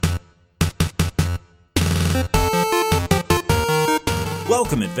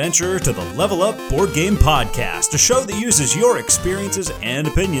Welcome, adventurer, to the Level Up Board Game Podcast, a show that uses your experiences and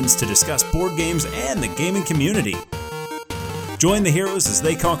opinions to discuss board games and the gaming community. Join the heroes as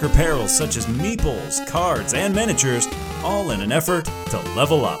they conquer perils such as meeples, cards, and miniatures, all in an effort to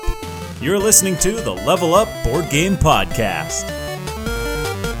level up. You're listening to the Level Up Board Game Podcast.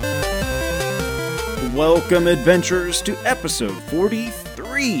 Welcome, adventurers, to episode 43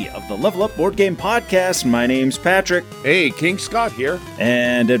 of the Level Up Board Game Podcast. My name's Patrick. Hey, King Scott here.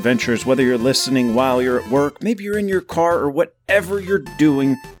 And adventurers, whether you're listening while you're at work, maybe you're in your car, or whatever you're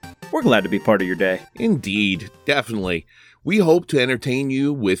doing, we're glad to be part of your day. Indeed, definitely. We hope to entertain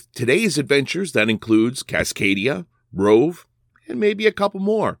you with today's adventures that includes Cascadia, Rove, and maybe a couple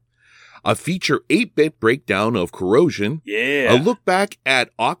more. A feature 8-bit breakdown of Corrosion. Yeah. A look back at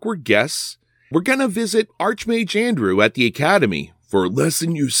awkward guests. We're going to visit Archmage Andrew at the Academy for a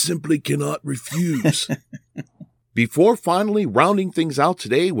lesson you simply cannot refuse. Before finally rounding things out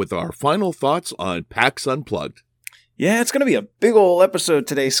today with our final thoughts on PAX Unplugged. Yeah, it's going to be a big ol' episode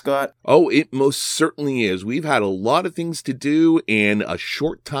today, Scott. Oh, it most certainly is. We've had a lot of things to do and a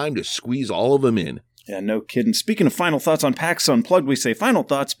short time to squeeze all of them in. Yeah, no kidding. Speaking of final thoughts on PAX Unplugged, we say final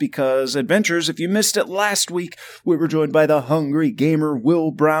thoughts because, adventurers, if you missed it last week, we were joined by the hungry gamer Will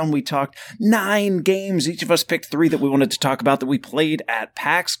Brown. We talked 9 games. Each of us picked 3 that we wanted to talk about that we played at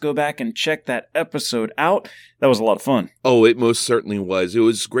PAX. Go back and check that episode out. That was a lot of fun. Oh, it most certainly was. It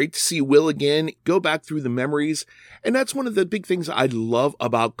was great to see Will again, go back through the memories. And that's one of the big things I love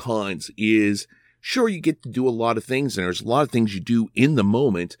about cons is, sure, you get to do a lot of things, and there's a lot of things you do in the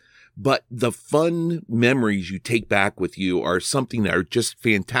moment, but the fun memories you take back with you are something that are just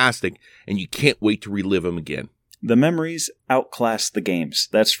fantastic, and you can't wait to relive them again. The memories outclass the games,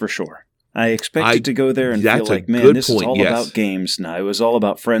 that's for sure. I expected to go there and feel like, man, this is all about games. No, it was all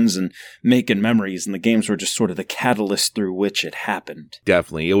about friends and making memories, and the games were just sort of the catalyst through which it happened.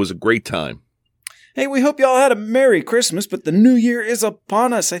 Definitely. It was a great time. Hey, we hope y'all had a Merry Christmas, but the New Year is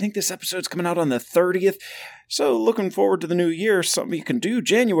upon us. I think this episode's coming out on the 30th. So looking forward to the new year, something you can do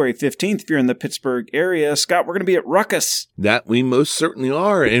January 15th if you're in the Pittsburgh area. Scott, we're going to be at Ruckus. That we most certainly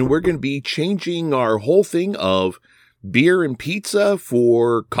are, and we're going to be changing our whole thing of beer and pizza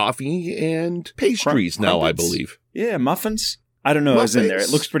for coffee and pastries now, I believe. Yeah, muffins. I don't know, I was in there. It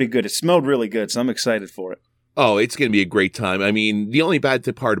looks pretty good. It smelled really good, so I'm excited for it. Oh, it's going to be a great time. I mean, the only bad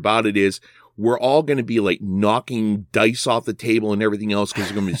part about it is we're all going to be like knocking dice off the table and everything else because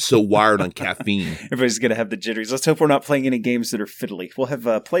we're going to be so wired on caffeine. Everybody's going to have the jitteries. Let's hope we're not playing any games that are fiddly. We'll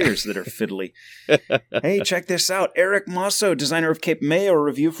have players that are fiddly. Hey, check this out. Eric Mosso, designer of Cape May, a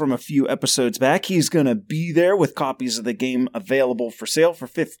review from a few episodes back. He's going to be there with copies of the game available for sale for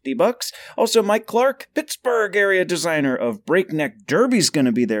 $50. Also, Mike Clark, Pittsburgh area designer of Breakneck Derby's going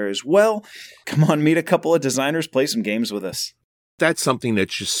to be there as well. Come on, meet a couple of designers, play some games with us. That's something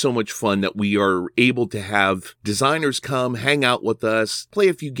that's just so much fun that we are able to have designers come, hang out with us, play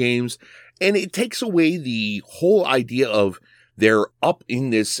a few games, and it takes away the whole idea of they're up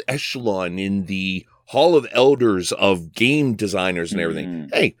in this echelon in the Hall of Elders of game designers and everything.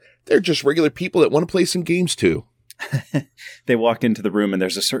 Hey, they're just regular people that want to play some games too. They walk into the room and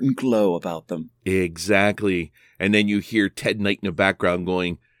there's a certain glow about them. Exactly. And then you hear Ted Knight in the background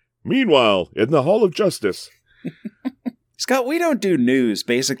going, "Meanwhile, in the Hall of Justice." Scott, we don't do news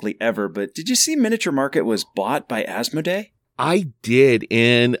basically ever, but did you see Miniature Market was bought by Asmodee? I did,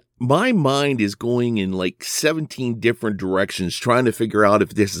 and my mind is going in like 17 different directions trying to figure out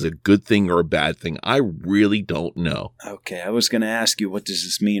if this is a good thing or a bad thing. I really don't know. Okay, I was going to ask you, what does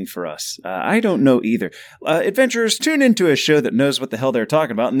this mean for us? I don't know either. Adventurers, tune into a show that knows what the hell they're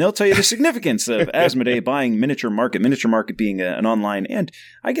talking about, and they'll tell you the significance of Asmodee buying Miniature Market. Miniature Market being an online, and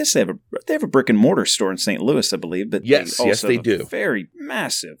I guess they have a brick and mortar store in St. Louis, I believe. But yes, they do. A very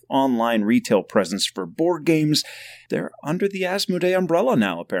massive online retail presence for board games. They're under the Asmodee umbrella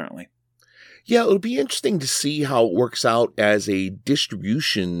now, apparently. Yeah, it'll be interesting to see how it works out as a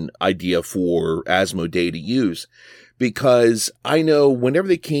distribution idea for Asmodee to use. Because I know whenever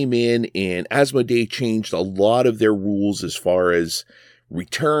they came in and Asmodee changed a lot of their rules as far as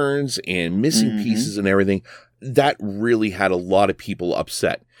returns and missing pieces and everything, that really had a lot of people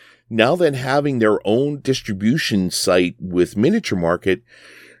upset. Now then having their own distribution site with Miniature Market,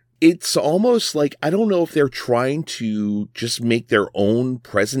 it's almost like, I don't know if they're trying to just make their own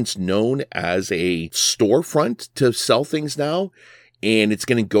presence known as a storefront to sell things now. And it's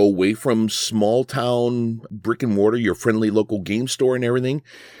going to go away from small town brick and mortar, your friendly local game store and everything.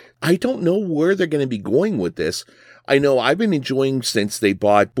 I don't know where they're going to be going with this. I know I've been enjoying since they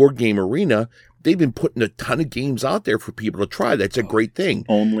bought Board Game Arena. They've been putting a ton of games out there for people to try. That's a great thing.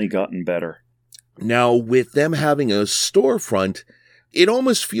 Only gotten better. Now, with them having a storefront, It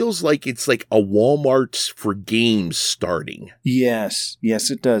almost feels like it's like a Walmart for games starting. Yes,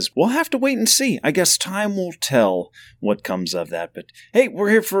 it does. We'll have to wait and see. I guess time will tell what comes of that. But hey, we're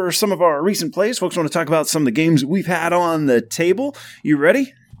here for some of our recent plays. Folks want to talk about some of the games we've had on the table. You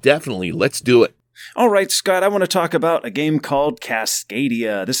ready? Definitely. Let's do it. All right, Scott, I want to talk about a game called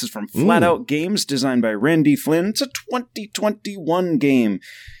Cascadia. This is from Flat Out Games, designed by Randy Flynn. It's a 2021 game.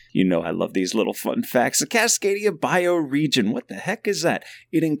 You know I love these little fun facts. The Cascadia bioregion. What the heck is that?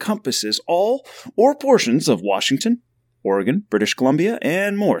 It encompasses all or portions of Washington, Oregon, British Columbia,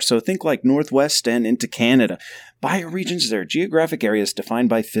 and more. So think like Northwest and into Canada. Bioregions are geographic areas defined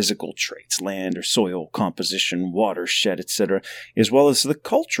by physical traits, land or soil composition, watershed, etc., as well as the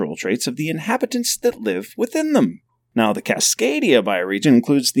cultural traits of the inhabitants that live within them. Now, the Cascadia bioregion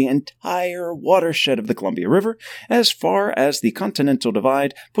includes the entire watershed of the Columbia River, as far as the Continental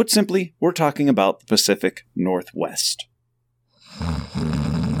Divide. Put simply, we're talking about the Pacific Northwest.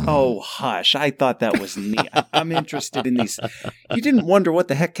 Oh, hush. I thought that was neat. I'm interested in these. You didn't wonder what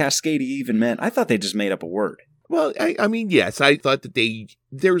the heck Cascadia even meant. I thought they just made up a word. Well, I mean, yes, I thought that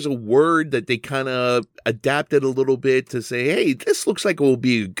there's a word that they kind of adapted a little bit to say, hey, this looks like it will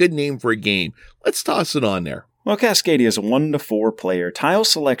be a good name for a game. Let's toss it on there. Well, Cascadia is a 1 to 4 player tile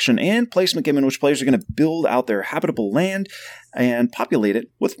selection and placement game in which players are going to build out their habitable land and populate it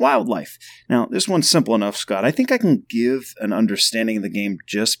with wildlife. Now, this one's simple enough, Scott. I think I can give an understanding of the game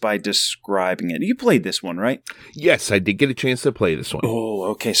just by describing it. You played this one, right? Yes, I did get a chance to play this one. Oh,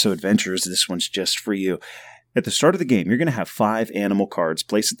 okay. So Adventures, this one's just for you. At the start of the game, you're going to have 5 animal cards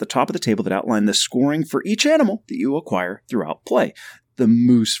placed at the top of the table that outline the scoring for each animal that you acquire throughout play. The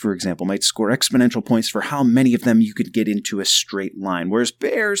moose, for example, might score exponential points for how many of them you could get into a straight line, whereas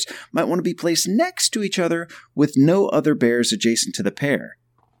bears might want to be placed next to each other with no other bears adjacent to the pair.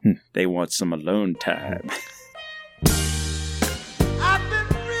 They want some alone time.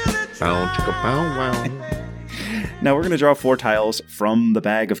 Now we're going to draw 4 tiles from the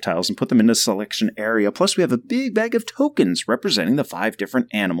bag of tiles and put them in the selection area. Plus we have a big bag of tokens representing the 5 different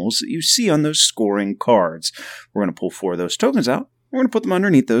animals that you see on those scoring cards. We're going to pull 4 of those tokens out. We're going to put them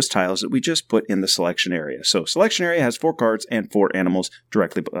underneath those tiles that we just put in the selection area. So selection area has 4 cards and 4 animals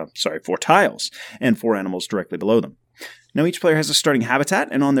directly, 4 tiles and 4 animals directly below them. Now each player has a starting habitat,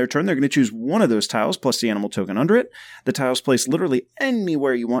 and on their turn they're going to choose one of those tiles plus the animal token under it. The tile is placed literally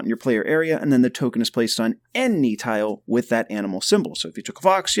anywhere you want in your player area, and then the token is placed on any tile with that animal symbol. So if you took a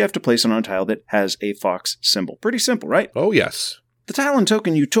fox, you have to place it on a tile that has a fox symbol. Pretty simple, right? Oh, yes. The tile and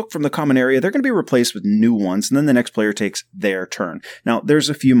token you took from the common area, they're going to be replaced with new ones, and then the next player takes their turn. Now, there's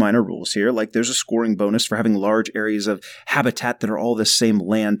a few minor rules here, like there's a scoring bonus for having large areas of habitat that are all the same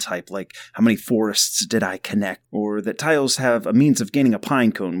land type, like how many forests did I connect, or that tiles have a means of gaining a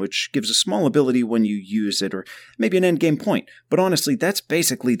pine cone, which gives a small ability when you use it, or maybe an endgame point. But honestly, that's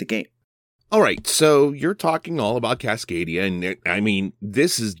basically the game. All right, so you're talking all about Cascadia, and I mean,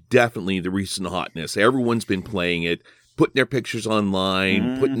 this is definitely the recent hotness. Everyone's been playing it, putting their pictures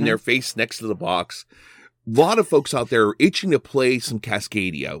online, putting their face next to the box. A lot of folks out there are itching to play some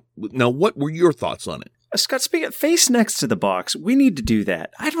Cascadia. Now, what were your thoughts on it? Scott, speaking of face next to the box, we need to do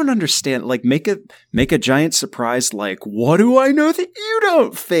that. I don't understand. Like, make a giant surprise, like, what do I know that you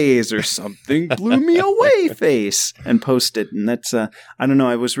don't phase, or something blew me away face, and post it. And that's, I don't know,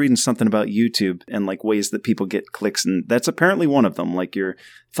 I was reading something about YouTube and like ways that people get clicks, and that's apparently one of them. Like, your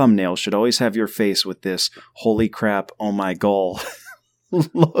thumbnail should always have your face with this, holy crap, oh my gall,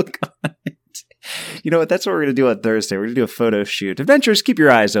 look on it. You know what? That's what we're going to do on Thursday. We're going to do a photo shoot. Adventurers, keep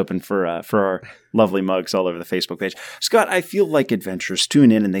your eyes open for our lovely mugs all over the Facebook page. Scott, I feel like adventurers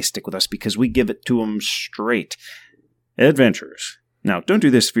tune in and they stick with us because we give it to them straight. Adventurers. Now, don't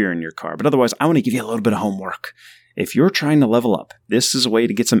do this if you're in your car, but otherwise, I want to give you a little bit of homework. If you're trying to level up, this is a way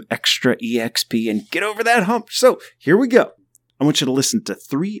to get some extra EXP and get over that hump. So, here we go. I want you to listen to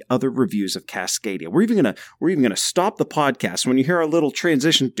 3 other reviews of Cascadia. We're even gonna stop the podcast when you hear our little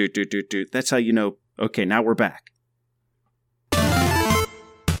transition. That's how you know. Okay, now we're back.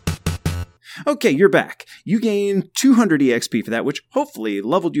 Okay, you're back. You gained 200 EXP for that, which hopefully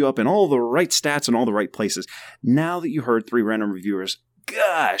leveled you up in all the right stats and all the right places. Now that you heard 3 random reviewers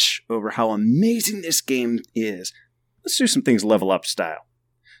gush over how amazing this game is, let's do some things level up style.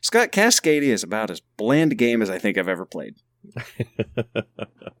 Scott, Cascadia is about as bland a game as I think I've ever played.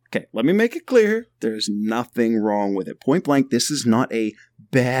 Okay, let me make it clear. There's nothing wrong with it. Point blank, this is not a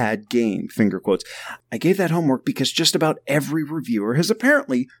bad game, finger quotes. I gave that homework because just about every reviewer has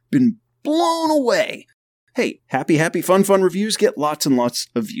apparently been blown away. Hey, happy, fun reviews get lots and lots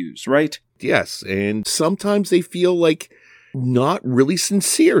of views, right? Yes, and sometimes they feel like not really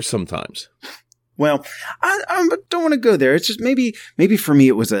sincere sometimes. Well, I don't want to go there. It's just maybe for me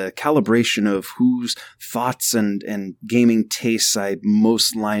it was a calibration of whose thoughts and gaming tastes I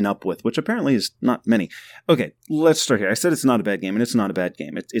most line up with, which apparently is not many. Okay, let's start here. I said it's not a bad game, and it's not a bad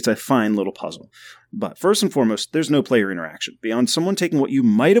game. It's a fine little puzzle. But first and foremost, there's no player interaction. Beyond someone taking what you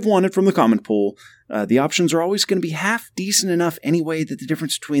might have wanted from the comment pool, the options are always going to be half decent enough anyway that the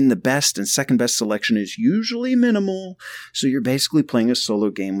difference between the best and second best selection is usually minimal, so you're basically playing a solo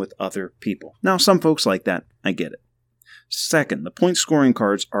game with other people. Now, some folks like that. I get it. Second, the point scoring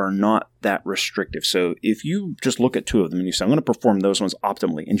cards are not that restrictive. So if you just look at two of them and you say, I'm going to perform those ones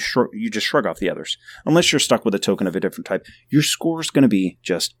optimally, and you just shrug off the others, unless you're stuck with a token of a different type, your score is going to be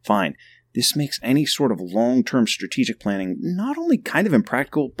just fine. This makes any sort of long-term strategic planning not only kind of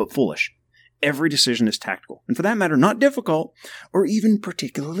impractical, but foolish. Every decision is tactical, and for that matter, not difficult or even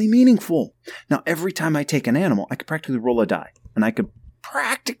particularly meaningful. Now, every time I take an animal, I could practically roll a die, and I could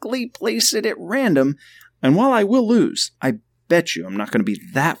practically place it at random, and while I will lose, I bet you I'm not going to be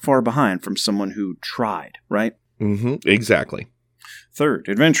that far behind from someone who tried, right? Mm-hmm, exactly. Third,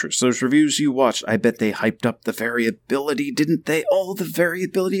 adventures. Those reviews you watched, I bet they hyped up the variability, didn't they? Oh, the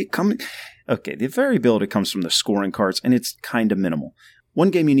variability Okay, the variability comes from the scoring cards, and it's kind of minimal. One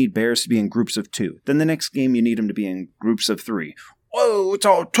game you need bears to be in groups of 2. Then the next game you need them to be in groups of 3. Whoa, it's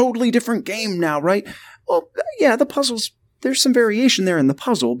a totally different game now, right? Well, yeah, the puzzles, there's some variation there in the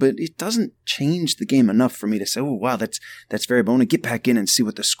puzzle, but it doesn't change the game enough for me to say, oh, wow, that's variable. I want to get back in and see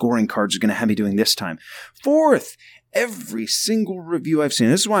what the scoring cards are going to have me doing this time. Fourth, every single review I've seen,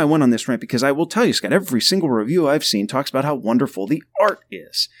 this is why I went on this rant, because I will tell you, Scott, every single review I've seen talks about how wonderful the art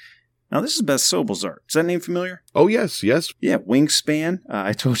is. Now, this is Beth Sobel's art. Is that name familiar? Oh, yes. Yeah, Wingspan.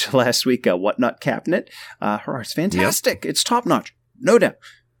 I told you last week, Whatnot Cabinet. Her art's fantastic. Yep. It's top-notch. No doubt.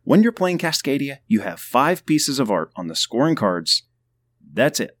 When you're playing Cascadia, you have 5 pieces of art on the scoring cards.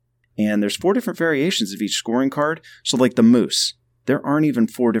 That's it. And there's 4 different variations of each scoring card. So like the moose, there aren't even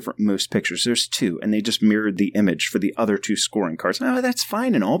 4 different moose pictures. There's 2, and they just mirrored the image for the other 2 scoring cards. Now, that's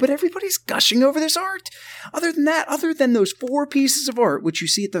fine and all, but everybody's gushing over this art. Other than those 4 pieces of art, which you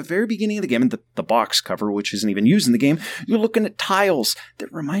see at the very beginning of the game, and the box cover, which isn't even used in the game, you're looking at tiles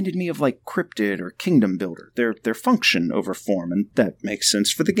that reminded me of like Cryptid or Kingdom Builder. Their function over form, and that makes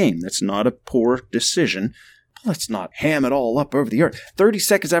sense for the game. That's not a poor decision. Let's not ham it all up over the art. 30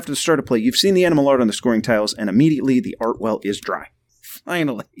 seconds after the start of play, you've seen the animal art on the scoring tiles, and immediately the art well is dry.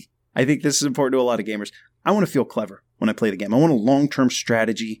 Finally. I think this is important to a lot of gamers. I want to feel clever when I play the game. I want a long-term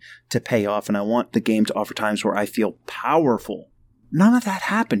strategy to pay off, and I want the game to offer times where I feel powerful. None of that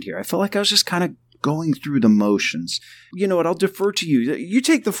happened here. I felt like I was just kind of going through the motions. You know what? I'll defer to you. You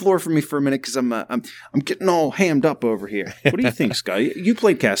take the floor from me for a minute, because I'm getting all hammed up over here. What do you think, Scott? You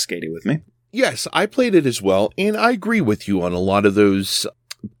played Cascadia with me. Yes, I played it as well, and I agree with you on a lot of those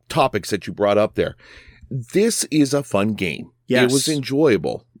topics that you brought up there. This is a fun game. Yes. It was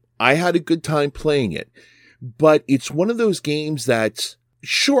enjoyable. I had a good time playing it, but it's one of those games that,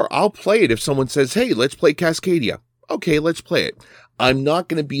 sure, I'll play it if someone says, hey, let's play Cascadia. Okay, let's play it. I'm not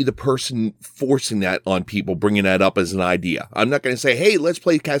going to be the person forcing that on people, bringing that up as an idea. I'm not going to say, hey, let's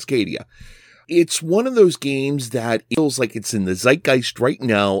play Cascadia. It's one of those games that feels like it's in the zeitgeist right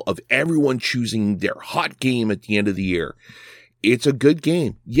now of everyone choosing their hot game at the end of the year. It's a good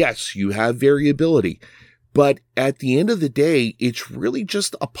game. Yes, you have variability, but at the end of the day, it's really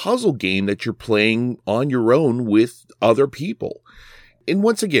just a puzzle game that you're playing on your own with other people. And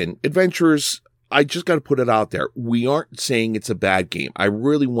once again, adventurers, I just got to put it out there. We aren't saying it's a bad game. I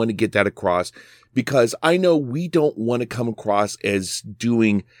really want to get that across, because I know we don't want to come across as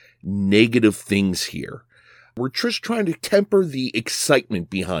doing negative things here. We're just trying to temper the excitement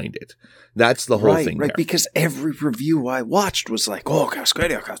behind it. That's the whole thing. Right, there. Because every review I watched was like, oh,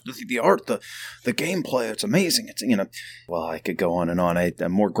 Cascadia, the art, the gameplay, it's amazing. It's, well, I could go on and on.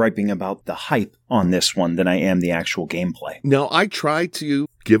 I'm more griping about the hype on this one than I am the actual gameplay. Now, I tried to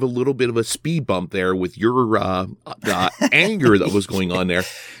give a little bit of a speed bump there with your anger that was going on there.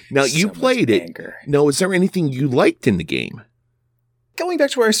 Now, you played it. Anger. Now, is there anything you liked in the game? Going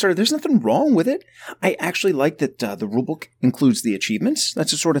back to where I started, there's nothing wrong with it. I actually like that the rulebook includes the achievements.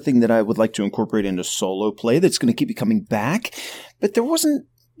 That's the sort of thing that I would like to incorporate into solo play that's going to keep you coming back. But there wasn't,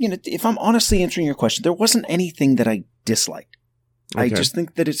 if I'm honestly answering your question, there wasn't anything that I disliked. Okay. I just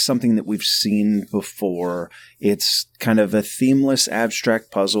think that it's something that we've seen before. It's kind of a themeless,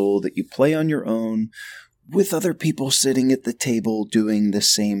 abstract puzzle that you play on your own with other people sitting at the table doing the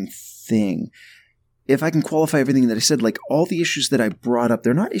same thing. If I can qualify everything that I said, like all the issues that I brought up,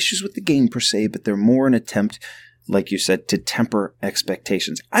 they're not issues with the game per se, but they're more an attempt like you said, to temper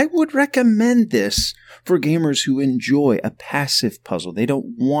expectations. I would recommend this for gamers who enjoy a passive puzzle. They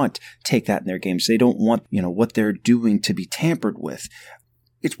don't want to take that in their games. They don't want, what they're doing to be tampered with.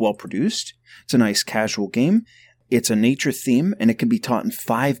 It's well produced. It's a nice casual game. It's a nature theme, and it can be taught in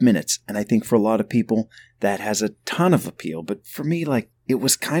 5 minutes. And I think for a lot of people, that has a ton of appeal. But for me, it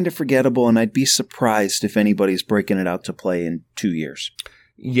was kind of forgettable, and I'd be surprised if anybody's breaking it out to play in 2 years.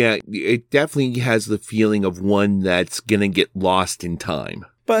 Yeah, it definitely has the feeling of one that's going to get lost in time.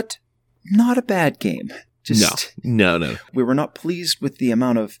 But not a bad game. No. We were not pleased with the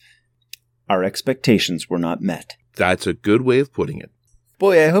amount of our expectations were not met. That's a good way of putting it.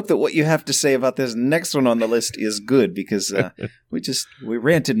 Boy, I hope that what you have to say about this next one on the list is good, because we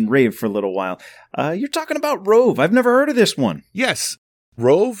ranted and raved for a little while. You're talking about Rove. I've never heard of this one. Yes.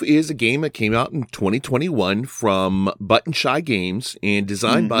 Rove is a game that came out in 2021 from Button Shy Games and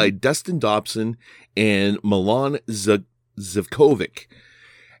designed by Dustin Dobson and Milan Zivkovic.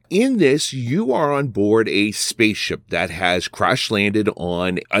 In this, you are on board a spaceship that has crash-landed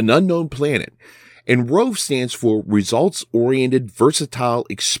on an unknown planet. And Rove stands for Results-Oriented Versatile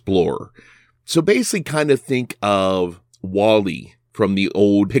Explorer. So basically kind of think of WALL-E from the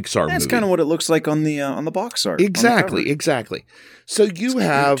old Pixar movie. That's kind of what it looks like on the box art. Exactly. So you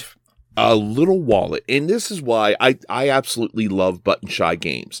have a little wallet. And this is why I absolutely love Button Shy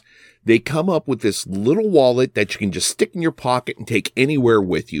Games. They come up with this little wallet that you can just stick in your pocket and take anywhere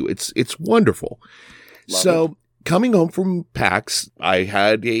with you. It's wonderful. Love it. Coming home from PAX, I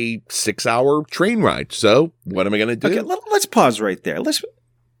had a 6-hour train ride. So what am I going to do? Okay, let's pause right there.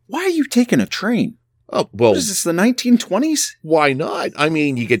 Why are you taking a train? Oh, well. What is this, the 1920s? Why not? I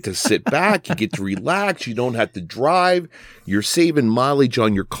mean, you get to sit back, you get to relax, you don't have to drive, you're saving mileage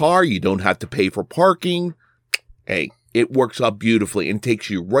on your car, you don't have to pay for parking. Hey, it works out beautifully and takes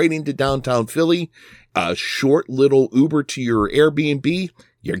you right into downtown Philly. A short little Uber to your Airbnb,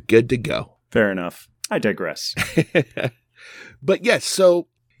 you're good to go. Fair enough. I digress. But yes, so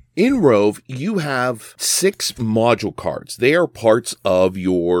in Rove, you have 6 module cards. They are parts of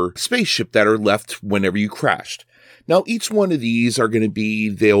your spaceship that are left whenever you crashed. Now, each one of these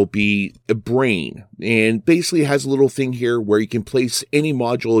they'll be a brain, and basically has a little thing here where you can place any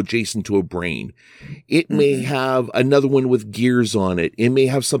module adjacent to a brain. It may have another one with gears on it. It may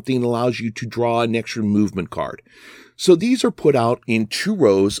have something that allows you to draw an extra movement card. So these are put out in 2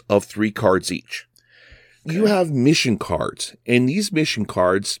 rows of 3 cards each. Okay. You have mission cards, and these mission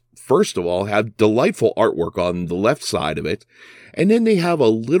cards, first of all, have delightful artwork on the left side of it, and then they have a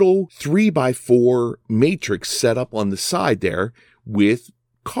little 3x4 matrix set up on the side there with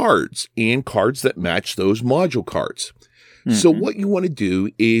cards, and cards that match those module cards. Mm-hmm. So what you want to do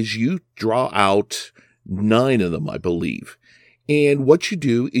is you draw out 9 of them, I believe. And what you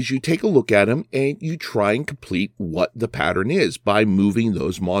do is you take a look at them, and you try and complete what the pattern is by moving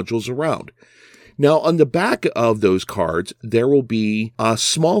those modules around. Now, on the back of those cards, there will be a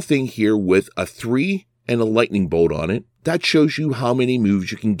small thing here with a 3 and a lightning bolt on it. That shows you how many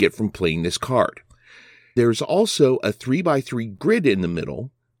moves you can get from playing this card. There's also a 3x3 grid in the middle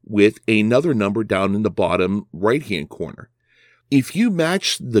with another number down in the bottom right-hand corner. If you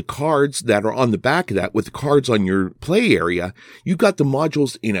match the cards that are on the back of that with the cards on your play area, you've got the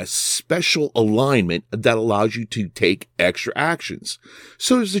modules in a special alignment that allows you to take extra actions.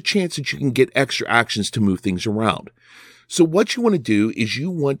 So there's a chance that you can get extra actions to move things around. So what you want to do is you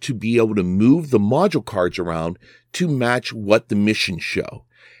want to be able to move the module cards around to match what the missions show.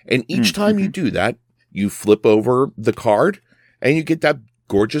 And each time you do that, you flip over the card and you get that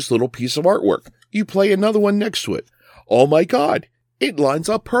gorgeous little piece of artwork. You play another one next to it. Oh my God, it lines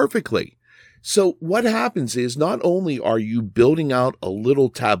up perfectly. So what happens is not only are you building out a little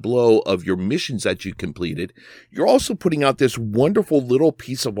tableau of your missions that you completed, you're also putting out this wonderful little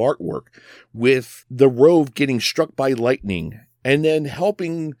piece of artwork with the Rove getting struck by lightning and then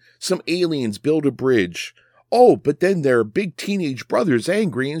helping some aliens build a bridge. Oh, but then their big teenage brother's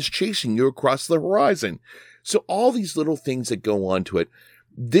angry and is chasing you across the horizon. So all these little things that go on to it.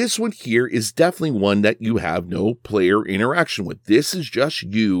 This one here is definitely one that you have no player interaction with. This is just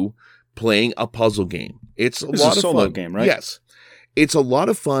you playing a puzzle game. It's a lot of solo fun. Game, right? Yes. It's a lot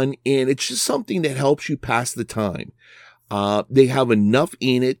of fun, and it's just something that helps you pass the time. They have enough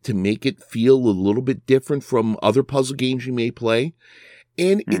in it to make it feel a little bit different from other puzzle games you may play.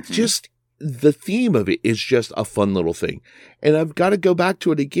 And it's just, the theme of it is just a fun little thing. And I've got to go back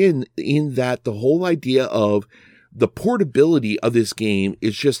to it again in that the whole idea of the portability of this game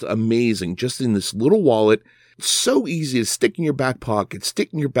is just amazing. Just in this little wallet, so easy to stick in your back pocket,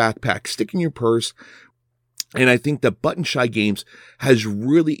 stick in your backpack, stick in your purse. And I think that Button Shy Games has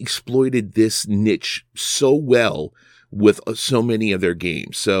really exploited this niche so well with so many of their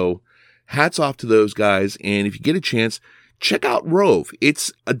games. So hats off to those guys. And if you get a chance, check out Rove.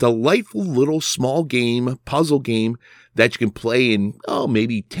 It's a delightful little small game, puzzle game that you can play in,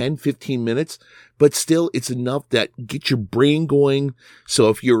 maybe 10, 15 minutes. But still, it's enough that get your brain going. So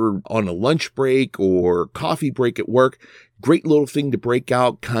if you're on a lunch break or coffee break at work, great little thing to break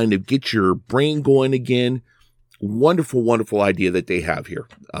out, kind of get your brain going again. Wonderful, wonderful idea that they have here.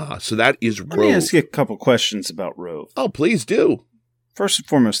 So that is Rove. Let me ask you a couple questions about Rove. Oh, please do. First and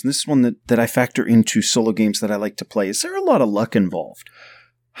foremost, and this is one that I factor into solo games that I like to play. Is there a lot of luck involved?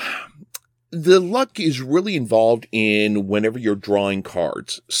 The luck is really involved in whenever you're drawing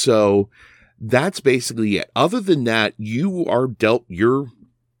cards. So that's basically it. Other than that, you are dealt your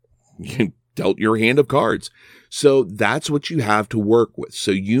hand of cards. So that's what you have to work with.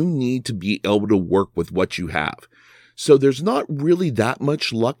 So you need to be able to work with what you have. So there's not really that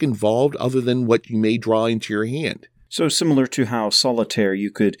much luck involved other than what you may draw into your hand. So similar to how Solitaire,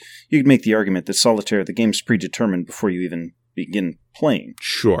 you could make the argument that Solitaire, the game's predetermined before you even begin playing.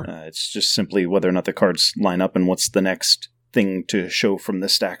 Sure. It's just simply whether or not the cards line up and what's the next thing to show from the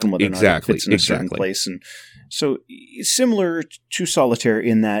stack and whether or not it fits in a certain place. And so similar to Solitaire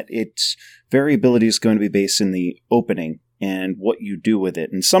in that its variability is going to be based in the opening and what you do with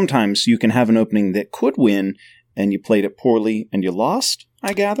it. And sometimes you can have an opening that could win and you played it poorly and you lost,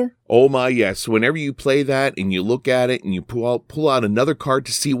 I gather? Oh my, yes. Whenever you play that and you look at it and you pull out another card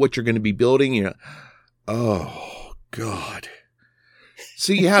to see what you're going to be building, you're, oh, God.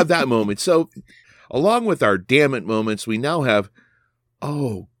 So you have that moment. So along with our damn it moments, we now have,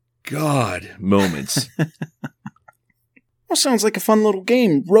 oh, God moments. Well, sounds like a fun little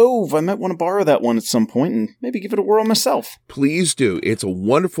game. Rove, I might want to borrow that one at some point and maybe give it a whirl myself. Please do. It's a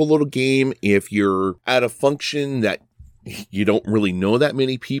wonderful little game if you're at a function that you don't really know that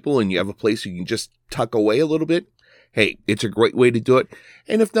many people and you have a place you can just tuck away a little bit. Hey, it's a great way to do it.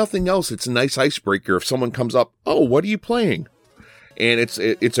 And if nothing else, it's a nice icebreaker. If someone comes up, oh, what are you playing? And it's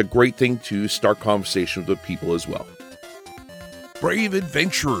a great thing to start conversations with people as well. Brave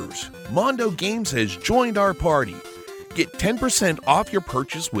adventurers, Mondo Games has joined our party. Get 10% off your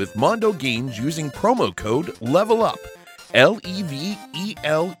purchase with Mondo Games using promo code LEVELUP, LEVELUP.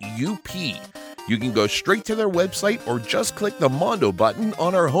 You can go straight to their website or just click the Mondo button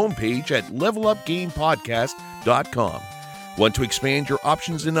on our homepage at levelupgamepodcast.com. Want to expand your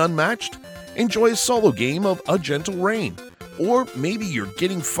options in Unmatched? Enjoy a solo game of A Gentle Rain. Or maybe you're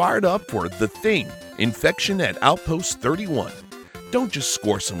getting fired up for The Thing, Infection at Outpost 31. Don't just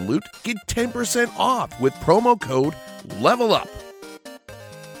score some loot, get 10% off with promo code LEVELUP.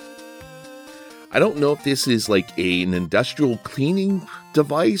 I don't know if this is like an industrial cleaning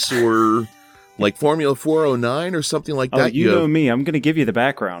device or like Formula 409 or something like that. Oh, you know me. I'm going to give you the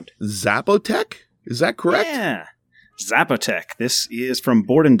background. Zapotec? Is that correct? Yeah. Zapotec. This is from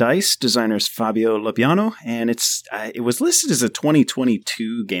Board and Dice, designers Fabio Lopiano, and it was listed as a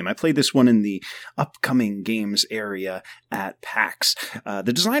 2022 game. I played this one in the upcoming games area at PAX.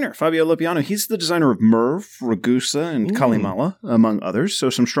 The designer, Fabio Lopiano, he's the designer of Merv, Ragusa, and Kalimala, among others,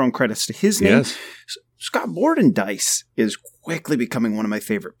 so some strong credits to his name. Yes. Scott, Board and Dice is quickly becoming one of my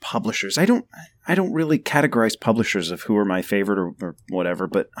favorite publishers. I don't really categorize publishers of who are my favorite or whatever,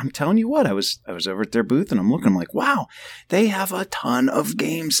 but I'm telling you what, I was over at their booth and I'm looking, I'm like, wow, they have a ton of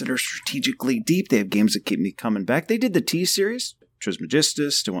games that are strategically deep. They have games that keep me coming back. They did the T-Series,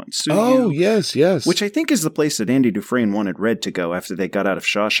 Trismegistus, Tsuyu. Oh, yes. Which I think is the place that Andy Dufresne wanted Red to go after they got out of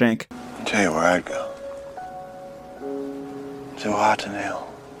Shawshank. I'll tell you where I'd go. To Watanil.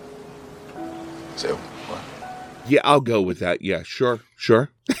 So, Yeah, I'll go with that. Yeah, sure.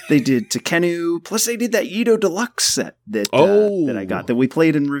 They did Tekenu, plus they did that Ito Deluxe set that I got, that we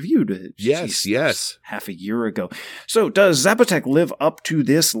played and reviewed. Yes. Half a year ago. So does Zapotec live up to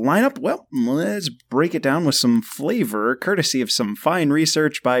this lineup? Well, let's break it down with some flavor, courtesy of some fine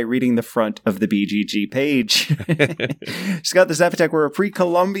research by reading the front of the BGG page. Scott, the Zapotec were a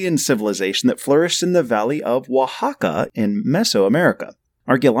pre-Columbian civilization that flourished in the valley of Oaxaca in Mesoamerica.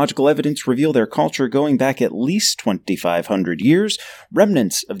 Archaeological evidence reveal their culture going back at least 2,500 years.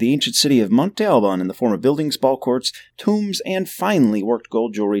 Remnants of the ancient city of Monte Alban in the form of buildings, ball courts, tombs, and finely worked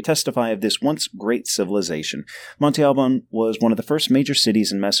gold jewelry testify of this once great civilization. Monte Alban was one of the first major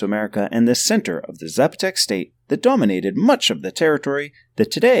cities in Mesoamerica and the center of the Zapotec state that dominated much of the territory that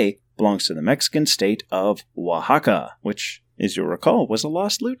today belongs to the Mexican state of Oaxaca, which, as you'll recall, was a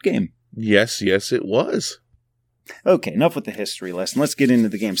lost loot game. Yes, it was. Okay, enough with the history lesson. Let's get into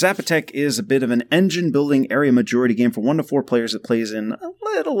the game. Zapotec is a bit of an engine-building area majority game for 1 to 4 players that plays in a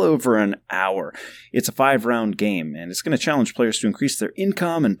little over an hour. It's a 5-round game, and it's going to challenge players to increase their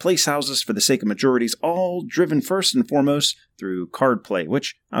income and place houses for the sake of majorities, all driven first and foremost through card play,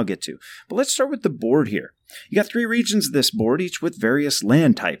 which I'll get to. But let's start with the board here. You got 3 regions of this board, each with various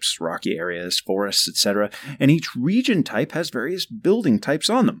land types, rocky areas, forests, etc., and each region type has various building types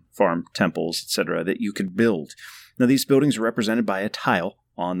on them, farm, temples, etc., that you can build. Now, these buildings are represented by a tile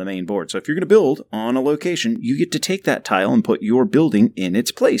on the main board. So if you're going to build on a location, you get to take that tile and put your building in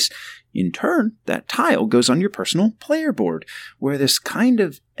its place. In turn, that tile goes on your personal player board, where this kind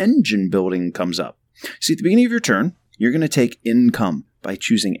of engine building comes up. See, at the beginning of your turn, you're going to take income by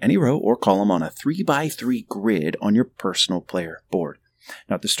choosing any row or column on a 3x3 grid on your personal player board.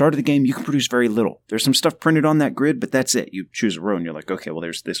 Now, at the start of the game, you can produce very little. There's some stuff printed on that grid, but that's it. You choose a row and you're like, okay, well,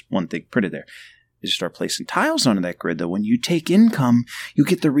 there's this one thing printed there. As you start placing tiles onto that grid, though, when you take income, you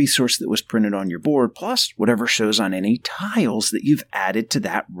get the resource that was printed on your board, plus whatever shows on any tiles that you've added to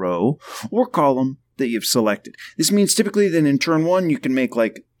that row or column that you've selected. This means typically that in turn 1, you can make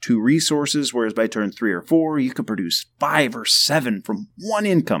like 2 resources, whereas by turn 3 or 4, you could produce 5 or 7 from 1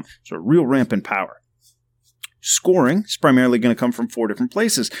 income. So a real ramp in power. Scoring is primarily going to come from 4 different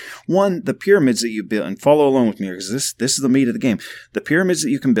places. 1, the pyramids that you build, and follow along with me because this is the meat of the game. The pyramids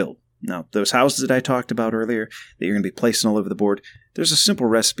that you can build. Now, those houses that I talked about earlier that you're going to be placing all over the board, there's a simple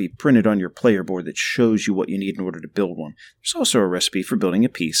recipe printed on your player board that shows you what you need in order to build one. There's also a recipe for building a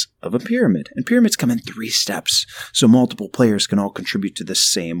piece of a pyramid. And pyramids come in 3 steps, so multiple players can all contribute to the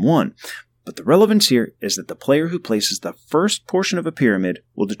same one. But the relevance here is that the player who places the first portion of a pyramid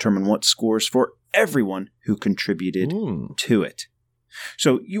will determine what scores for everyone who contributed to it.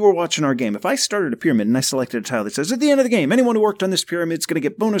 So you were watching our game. If I started a pyramid and I selected a tile that says, at the end of the game, anyone who worked on this pyramid is going to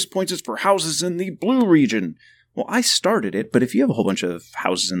get bonus points for houses in the blue region. Well, I started it, but if you have a whole bunch of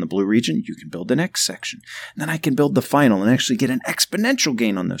houses in the blue region, you can build the next section. And then I can build the final and actually get an exponential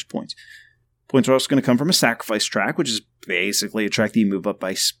gain on those points. Points are also going to come from a sacrifice track, which is basically a track that you move up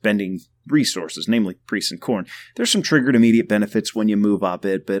by spending resources, namely priests and corn. There's some triggered immediate benefits when you move up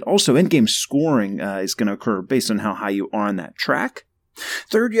it, but also endgame scoring is going to occur based on how high you are on that track.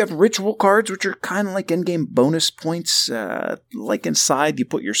 Third, you have ritual cards, which are kind of like endgame bonus points. Like inside, you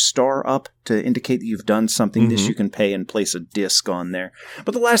put your star up to indicate that you've done something. This you can pay and place a disc on there.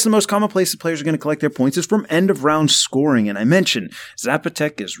 But the last and most common place that players are going to collect their points is from end-of-round scoring. And I mentioned,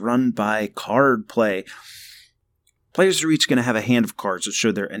 Zapotec is run by card play. Players are each going to have a hand of cards that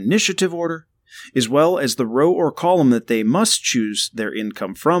show their initiative order, as well as the row or column that they must choose their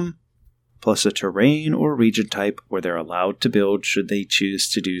income from, plus a terrain or region type where they're allowed to build should they choose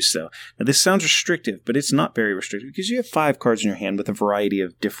to do so. Now, this sounds restrictive, but it's not very restrictive because you have 5 cards in your hand with a variety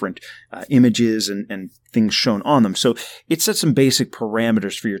of different images and things shown on them. So it sets some basic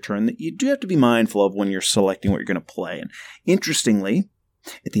parameters for your turn that you do have to be mindful of when you're selecting what you're going to play. And interestingly,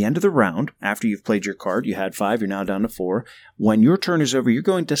 at the end of the round, after you've played your card, you had 5, you're now down to 4. When your turn is over, you're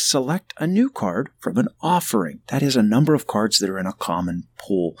going to select a new card from an offering. That is a number of cards that are in a common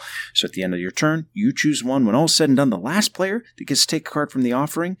pool. So at the end of your turn, you choose one. When all is said and done, the last player that gets to take a card from the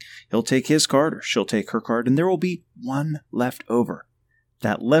offering, he'll take his card or she'll take her card, and there will be 1 left over.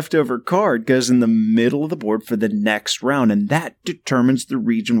 That leftover card goes in the middle of the board for the next round, and that determines the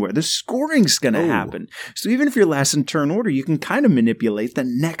region where the scoring's going to happen. So even if you're last in turn order, you can kind of manipulate the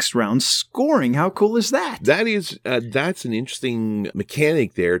next round's scoring. How cool is that? That's an interesting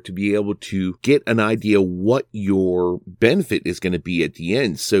mechanic there to be able to get an idea what your benefit is going to be at the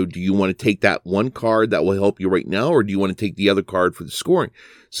end. So do you want to take that one card that will help you right now, or do you want to take the other card for the scoring?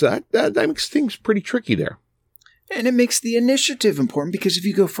 So that makes things pretty tricky there. And it makes the initiative important because if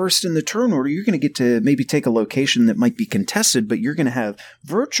you go first in the turn order, you're going to get to maybe take a location that might be contested, but you're going to have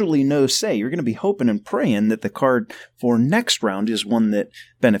virtually no say. You're going to be hoping and praying that the card for next round is one that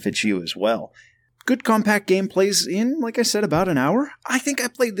benefits you as well. Good compact game plays in, like I said, about an hour. I think I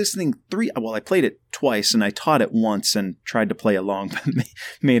played this thing I played it twice and I taught it once and tried to play along, but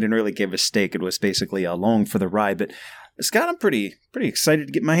made an early game mistake. It was basically along for the ride, but Scott, I'm pretty excited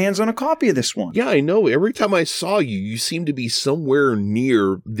to get my hands on a copy of this one. Yeah, I know. Every time I saw you, you seem to be somewhere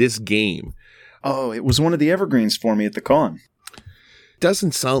near this game. Oh, it was one of the evergreens for me at the con.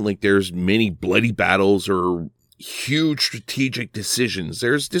 Doesn't sound like there's many bloody battles or huge strategic decisions.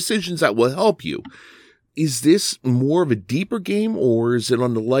 There's decisions that will help you. Is this more of a deeper game or is it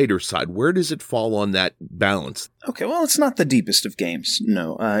on the lighter side? Where does it fall on that balance? Okay, well, it's not the deepest of games,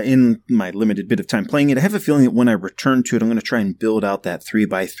 no. In my limited bit of time playing it, I have a feeling that when I return to it, I'm going to try and build out that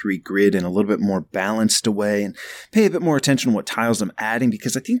 3x3 grid in a little bit more balanced a way and pay a bit more attention to what tiles I'm adding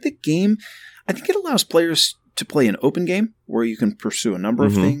because I think it allows players to play an open game where you can pursue a number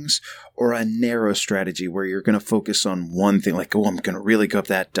of things, or a narrow strategy where you're going to focus on one thing, like, I'm going to really go up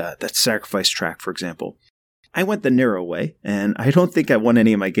that sacrifice track, for example. I went the narrow way, and I don't think I won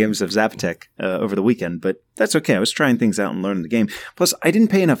any of my games of Zapotec over the weekend, but that's okay. I was trying things out and learning the game. Plus, I didn't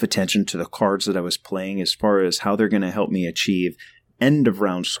pay enough attention to the cards that I was playing as far as how they're going to help me achieve end of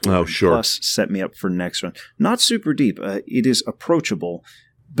round score. Oh, sure. Plus, set me up for next round. Not super deep. It is approachable,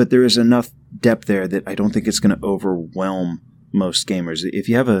 but there is enough depth there that I don't think it's going to overwhelm most gamers. If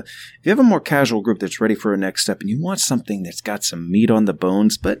you have a more casual group that's ready for a next step and you want something that's got some meat on the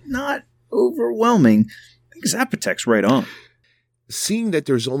bones but not overwhelming, I think Zapotec's right on. Seeing that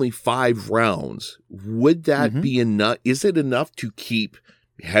there's only 5 rounds, would that be enough? Is it enough to keep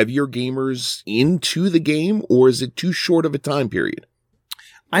heavier gamers into the game, or is it too short of a time period?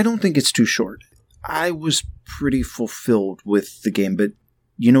 I don't think it's too short. I was pretty fulfilled with the game, but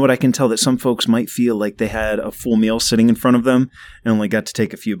you know what? I can tell that some folks might feel like they had a full meal sitting in front of them and only got to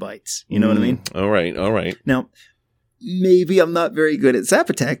take a few bites. You know what I mean? All right. Now, maybe I'm not very good at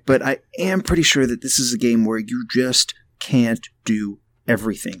Zapotec, but I am pretty sure that this is a game where you just can't do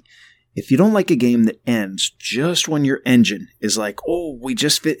everything. If you don't like a game that ends just when your engine is like, oh, we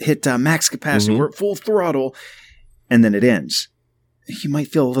just hit max capacity, we're at full throttle, and then it ends, you might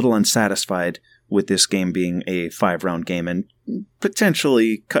feel a little unsatisfied with this game being a 5-round game and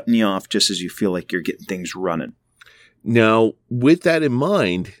potentially cutting you off just as you feel like you're getting things running. Now, with that in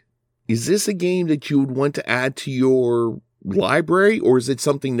mind, is this a game that you would want to add to your library, or is it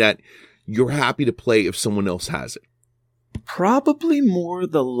something that you're happy to play if someone else has it? Probably more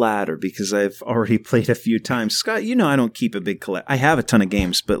the latter, because I've already played a few times. Scott, you know I don't keep a big I have a ton of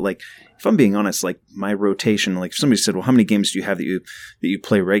games, but like, if I'm being honest, like my rotation, like if somebody said, well, how many games do you have that you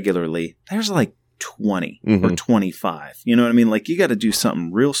play regularly? There's like 20 or 25. You know what I mean? Like, you got to do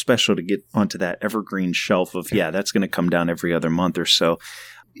something real special to get onto that evergreen shelf of, that's going to come down every other month or so.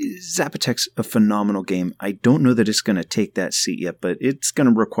 Zapotec's a phenomenal game. I don't know that it's going to take that seat yet, but it's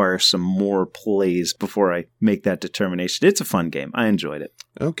going to require some more plays before I make that determination. It's a fun game. I enjoyed it.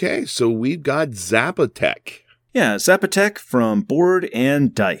 Okay, so we've got Zapotec. Yeah, Zapotec from Board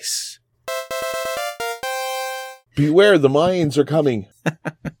and Dice. Beware, the Mayans are coming.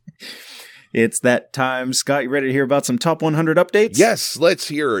 It's that time. Scott, you ready to hear about some top 100 updates? Yes, let's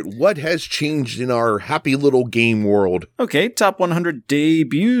hear it. What has changed in our happy little game world? Okay, top 100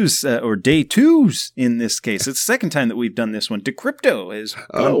 debuts, or day twos in this case. It's the second time that we've done this one. Decrypto has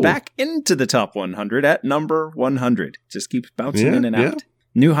gone back into the top 100 at number 100. Just keeps bouncing in and out.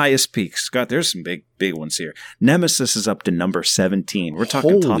 New highest peaks. Scott, there's some big ones here. Nemesis is up to number 17. We're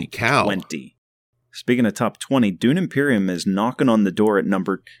talking Holy top cow. 20. Speaking of top 20, Dune Imperium is knocking on the door at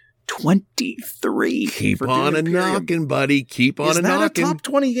number 23. Keep on a knocking, buddy. Keep on a knocking. A top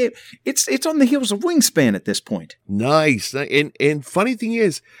 20 game? It's on the heels of Wingspan at this point. Nice. And funny thing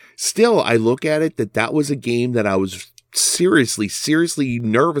is, still, I look at it that was a game that I was seriously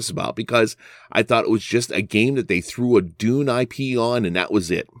nervous about, because I thought it was just a game that they threw a Dune IP on and that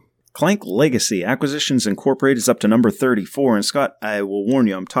was it. Clank Legacy Acquisitions Incorporated is up to number 34. And Scott, I will warn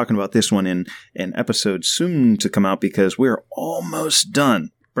you, I'm talking about this one in an episode soon to come out, because we're almost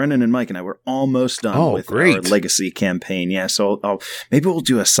done. Brendan and Mike and I were almost done with our Legacy campaign. Yeah, so maybe we'll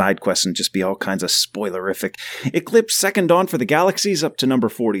do a side quest and just be all kinds of spoilerific. Eclipse Second Dawn for the Galaxies up to number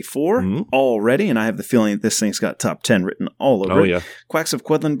 44 already, and I have the feeling that this thing's got top 10 written all over it. Yeah. Quacks of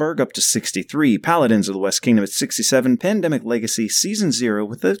Quedlinburg up to 63. Paladins of the West Kingdom at 67. Pandemic Legacy Season 0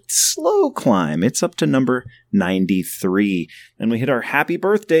 with a slow climb. It's up to number 93. And we hit our happy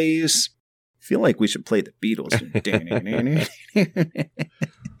birthdays. I feel like we should play the Beatles.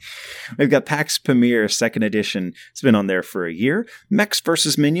 We've got PAX Pamir 2nd edition. It's been on there for a year. Mechs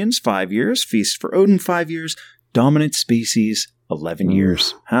vs. Minions, 5 years. Feast for Odin, 5 years. Dominant Species, 11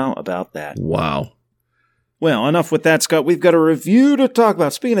 years. How about that? Wow. Well, enough with that, Scott. We've got a review to talk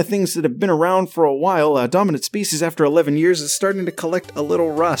about. Speaking of things that have been around for a while, Dominant Species, after 11 years, is starting to collect a little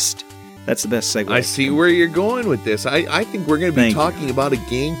rust. That's the best segue. I see where you're going with this. I think we're going to be talking about a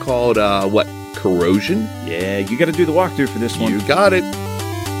game called, Corrosion? Yeah, you got to do the walkthrough for this one. You got it.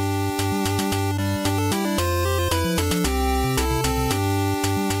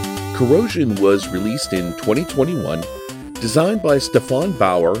 Corrosion was released in 2021, designed by Stefan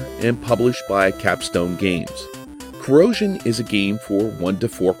Bauer and published by Capstone Games. Corrosion is a game for 1 to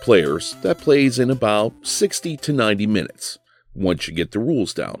 4 players that plays in about 60 to 90 minutes, once you get the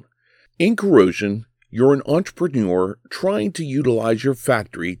rules down. In Corrosion, you're an entrepreneur trying to utilize your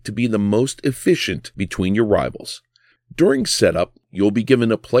factory to be the most efficient between your rivals. During setup, you'll be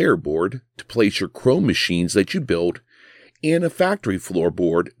given a player board to place your chrome machines that you build and a factory floor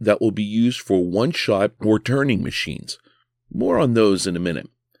board that will be used for one-shot or turning machines. More on those in a minute.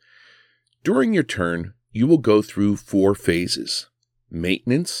 During your turn, you will go through 4 phases: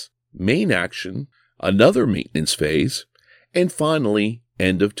 maintenance, main action, another maintenance phase, and finally,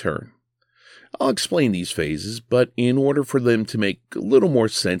 end of turn. I'll explain these phases, but in order for them to make a little more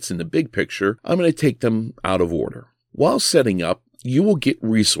sense in the big picture, I'm going to take them out of order. While setting up, you will get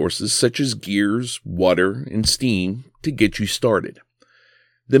resources such as gears, water, and steam to get you started.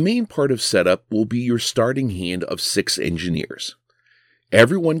 The main part of setup will be your starting hand of 6 engineers.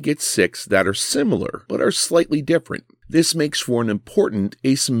 Everyone gets 6 that are similar, but are slightly different. This makes for an important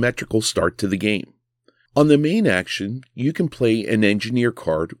asymmetrical start to the game. On the main action, you can play an engineer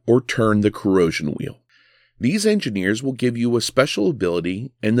card or turn the corrosion wheel. These engineers will give you a special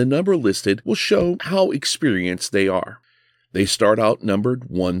ability, and the number listed will show how experienced they are. They start out numbered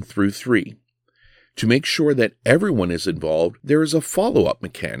 1 through 3. To make sure that everyone is involved, there is a follow-up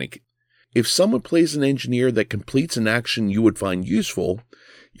mechanic. If someone plays an engineer that completes an action you would find useful,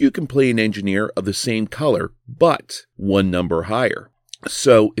 you can play an engineer of the same color, but 1 number higher.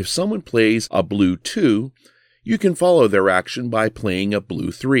 So if someone plays a blue 2, you can follow their action by playing a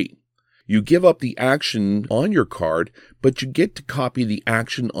blue 3. You give up the action on your card, but you get to copy the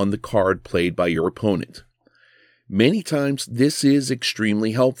action on the card played by your opponent. Many times this is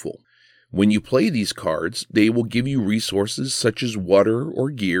extremely helpful. When you play these cards, they will give you resources such as water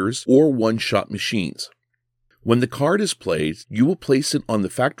or gears or one-shot machines. When the card is played, you will place it on the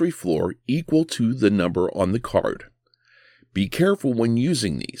factory floor equal to the number on the card. Be careful when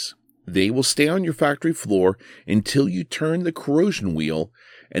using these. They will stay on your factory floor until you turn the corrosion wheel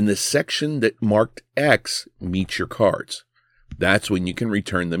and the section that marked X meets your cards. That's when you can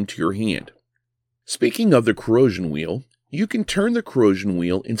return them to your hand. Speaking of the corrosion wheel, you can turn the corrosion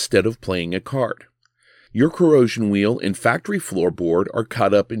wheel instead of playing a card. Your corrosion wheel and factory floorboard are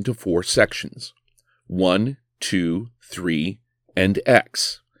cut up into 4 sections: 1, 2, 3, and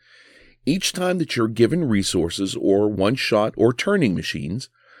X. Each time that you're given resources or one-shot or turning machines,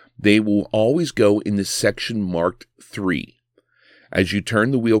 they will always go in the section marked 3. As you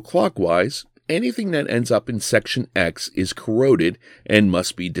turn the wheel clockwise, anything that ends up in section X is corroded and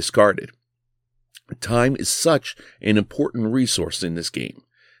must be discarded. Time is such an important resource in this game.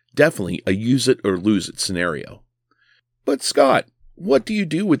 Definitely a use it or lose it scenario. But Scott, what do you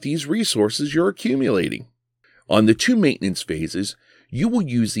do with these resources you're accumulating? On the 2 maintenance phases, you will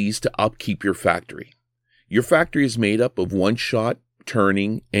use these to upkeep your factory. Your factory is made up of one-shot,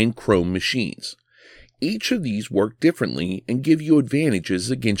 turning, and chrome machines. Each of these work differently and give you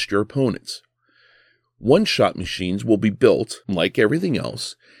advantages against your opponents. One-shot machines will be built, like everything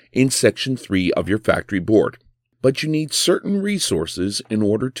else, in Section 3 of your factory board, but you need certain resources in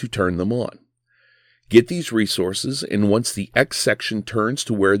order to turn them on. Get these resources, and once the X section turns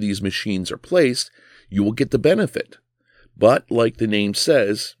to where these machines are placed, you will get the benefit. But, like the name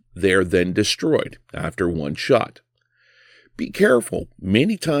says, they are then destroyed after 1 shot. Be careful.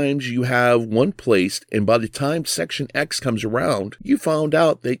 Many times you have one placed, and by the time Section X comes around, you found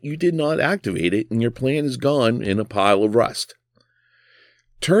out that you did not activate it, and your plan is gone in a pile of rust.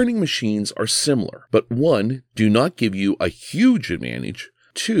 Turning machines are similar, but 1, do not give you a huge advantage.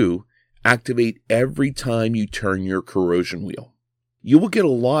 2, activate every time you turn your corrosion wheel. You will get a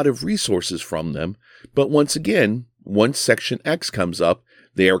lot of resources from them, but once again, once Section X comes up,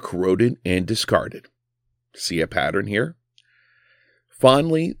 they are corroded and discarded. See a pattern here?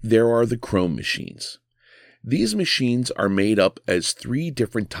 Finally, there are the chrome machines. These machines are made up as 3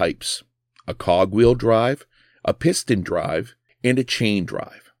 different types: a cogwheel drive, a piston drive, and a chain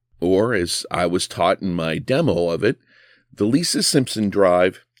drive. Or, as I was taught in my demo of it, the Lisa Simpson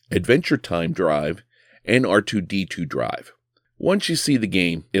drive, Adventure Time drive, and R2-D2 drive. Once you see the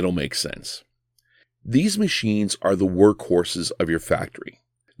game, it'll make sense. These machines are the workhorses of your factory.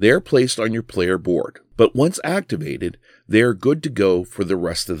 They are placed on your player board, but once activated, they are good to go for the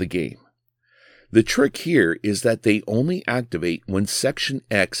rest of the game. The trick here is that they only activate when Section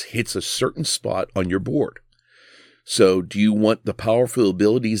X hits a certain spot on your board. So, do you want the powerful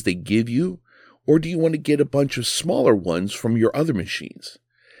abilities they give you, or do you want to get a bunch of smaller ones from your other machines?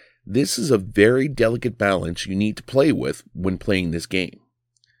 This is a very delicate balance you need to play with when playing this game.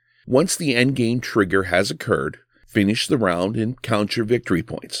 Once the endgame trigger has occurred, finish the round and count your victory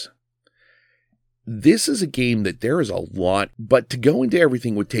points. This is a game that there is a lot, but to go into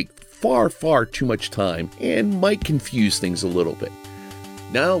everything would take far too much time and might confuse things a little bit.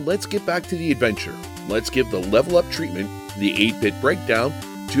 Now let's get back to the adventure. Let's give the level up treatment, the 8-bit breakdown,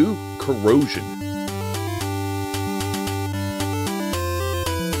 to Corrosion.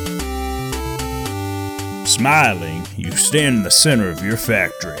 Smiling, you stand in the center of your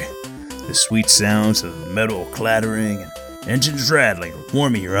factory. The sweet sounds of metal clattering and engines rattling are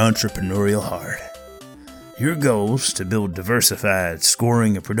warming your entrepreneurial heart. Your goal is to build diversified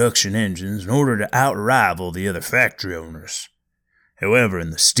scoring and production engines in order to outrival the other factory owners. However, in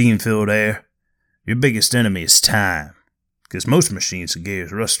the steam-filled air, your biggest enemy is time, because most machines and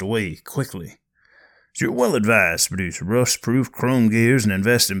gears rust away quickly. So you're well advised to produce rust-proof chrome gears and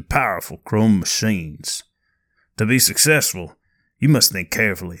invest in powerful chrome machines. To be successful, you must think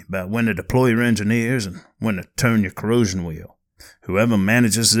carefully about when to deploy your engineers and when to turn your corrosion wheel. Whoever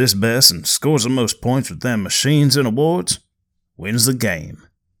manages this best and scores the most points with them machines and awards wins the game.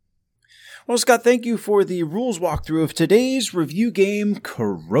 Well, Scott, thank you for the rules walkthrough of today's review game,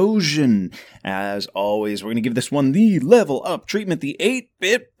 Corrosion. As always, we're going to give this one the level up treatment, the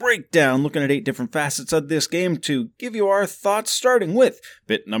 8-bit breakdown, looking at 8 different facets of this game to give you our thoughts, starting with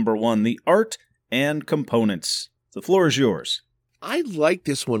bit number 1, the art and components. The floor is yours. I like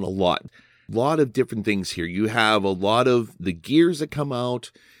this one a lot. A lot of different things here. You have a lot of the gears that come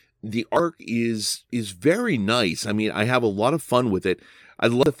out. The art is very nice. I mean, I have a lot of fun with it. I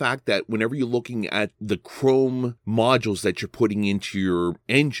love the fact that whenever you're looking at the chrome modules that you're putting into your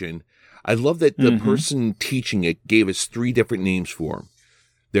engine, I love that the person teaching it gave us 3 different names for them.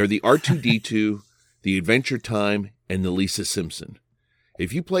 They're the R2-D2, the Adventure Time, and the Lisa Simpson.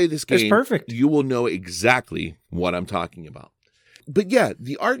 If you play this game, perfect. You will know exactly what I'm talking about. But yeah,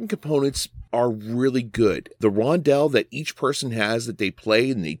 the art and components are really good. The rondelle that each person has that they play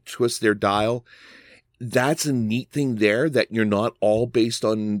and they twist their dial, that's a neat thing there, that you're not all based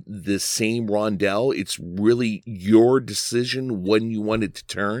on the same rondelle. It's really your decision when you want it to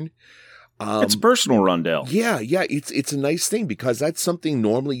turn. It's personal rondelle. Yeah, it's a nice thing because that's something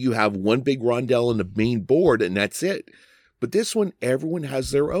normally you have one big rondelle on the main board and that's it. But this one, everyone has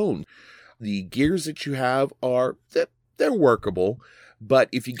their own. The gears that you have they're workable, but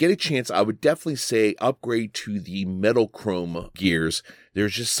if you get a chance, I would definitely say upgrade to the metal chrome gears.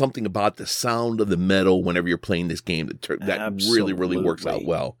 There's just something about the sound of the metal whenever you're playing this game that really works out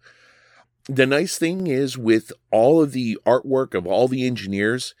well. The nice thing is with all of the artwork of all the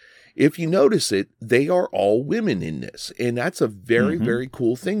engineers, if you notice it, they are all women in this. And that's a very, very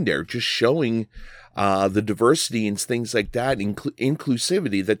cool thing there, just showing the diversity and things like that,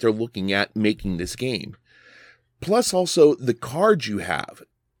 inclusivity that they're looking at making this game. Plus also the cards you have,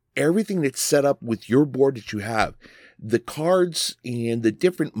 everything that's set up with your board that you have, the cards and the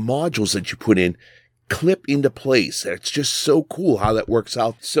different modules that you put in clip into place. It's just so cool how that works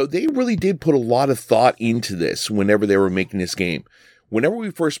out. So they really did put a lot of thought into this whenever they were making this game. Whenever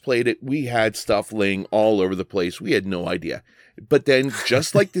we first played it, we had stuff laying all over the place. We had no idea. But then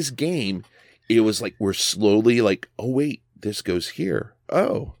just like this game, it was like we're slowly like, oh, wait, this goes here.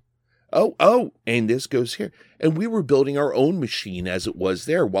 Oh, and this goes here. And we were building our own machine as it was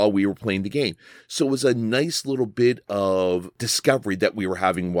there while we were playing the game. So it was a nice little bit of discovery that we were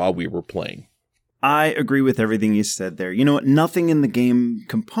having while we were playing. I agree with everything you said there. You know what? Nothing in the game,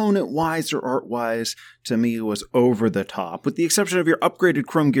 component-wise or art-wise, to me was over the top, with the exception of your upgraded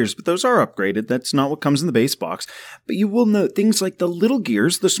chrome gears. But those are upgraded. That's not what comes in the base box. But you will note things like the little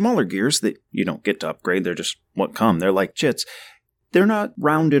gears, the smaller gears that you don't get to upgrade. They're just what come. They're like chits. They're not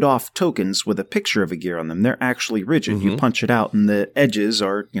rounded off tokens with a picture of a gear on them. They're actually rigid. You punch it out and the edges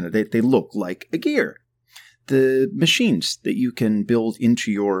are, they look like a gear. The machines that you can build into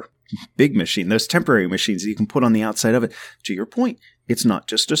your big machine, those temporary machines that you can put on the outside of it, to your point, it's not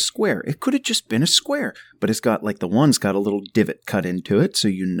just a square. It could have just been a square, but it's got like the one's got a little divot cut into it so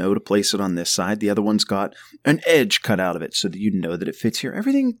you know to place it on this side. The other one's got an edge cut out of it so that you know that it fits here.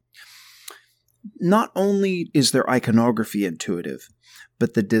 Everything. Not only is their iconography intuitive,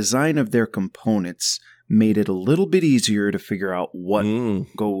 but the design of their components made it a little bit easier to figure out what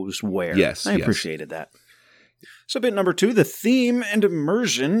goes where. Yes, I appreciated that. So bit number 2, the theme and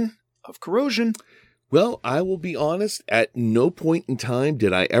immersion of Corrosion. Well, I will be honest, at no point in time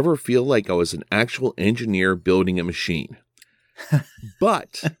did I ever feel like I was an actual engineer building a machine.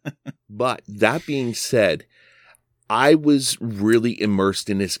 But that being said, I was really immersed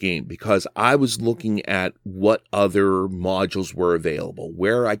in this game because I was looking at what other modules were available,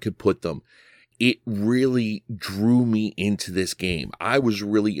 where I could put them. It really drew me into this game. I was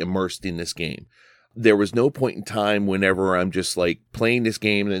really immersed in this game. There was no point in time whenever I'm just like playing this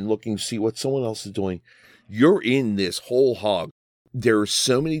game and then looking to see what someone else is doing. You're in this whole hog. There are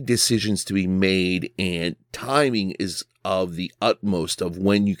so many decisions to be made, and timing is of the utmost of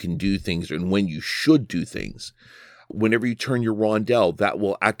when you can do things and when you should do things. Whenever you turn your rondelle, that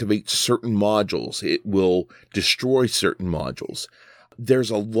will activate certain modules. It will destroy certain modules.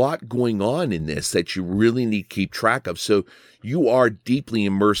 There's a lot going on in this that you really need to keep track of. So you are deeply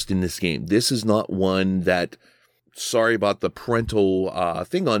immersed in this game. This is not one that, sorry about the parental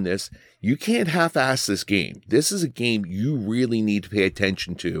thing on this, you can't half-ass this game. This is a game you really need to pay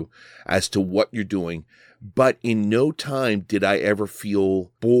attention to as to what you're doing. But in no time did I ever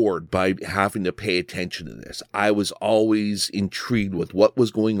feel bored by having to pay attention to this. I was always intrigued with what was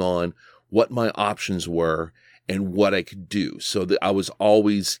going on, what my options were, and what I could do. So that I was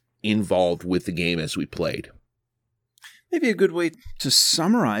always involved with the game as we played. Maybe a good way to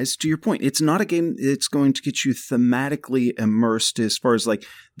summarize, to your point, it's not a game that's going to get you thematically immersed as far as like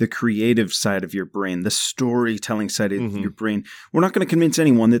the creative side of your brain, the storytelling side of your brain. We're not going to convince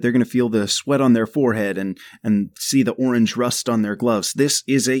anyone that they're going to feel the sweat on their forehead and see the orange rust on their gloves. This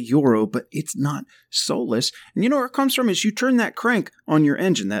is a Euro, but it's not soulless. And you know where it comes from is you turn that crank on your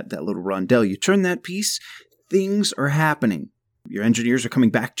engine, that little rondelle, you turn that piece, things are happening. Your engineers are coming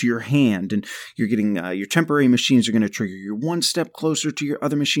back to your hand, and you're getting your temporary machines are going to trigger. You're one step closer to your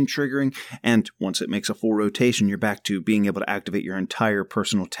other machine triggering, and once it makes a full rotation, you're back to being able to activate your entire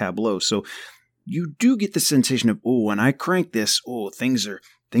personal tableau. So you do get the sensation of, oh, when I crank this, oh, things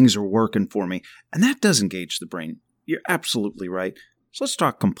are working for me, and that does engage the brain. You're absolutely right. So let's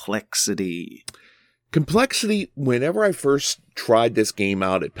talk complexity. Complexity. Whenever I first tried this game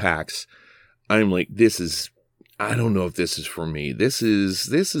out at PAX, I'm like, I don't know if this is for me. This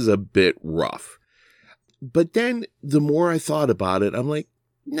is a bit rough. But then the more I thought about it, I'm like,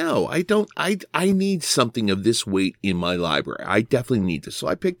 no, I don't. I need something of this weight in my library. I definitely need this. So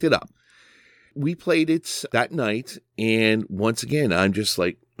I picked it up. We played it that night. And once again, I'm just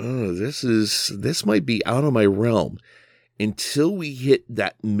like, oh, this might be out of my realm. Until we hit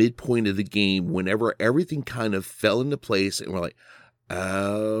that midpoint of the game, whenever everything kind of fell into place and we're like,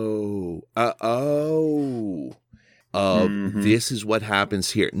 this is what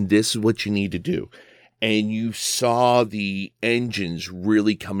happens here, and this is what you need to do. And you saw the engines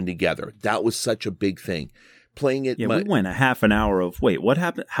really coming together. That was such a big thing. Playing it. Yeah, we went a half an hour of, wait, what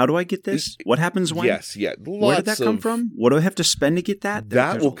happened? How do I get this? What happens when? Yes, yeah. Where did that come from? What do I have to spend to get that?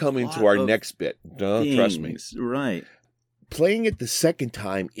 That will come into our next bit. Trust me. Right. Playing it the second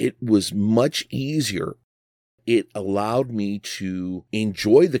time, it was much easier. It allowed me to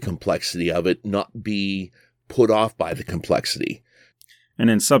enjoy the complexity of it, not be put off by the complexity. And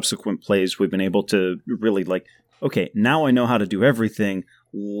in subsequent plays, we've been able to really like, okay, now I know how to do everything.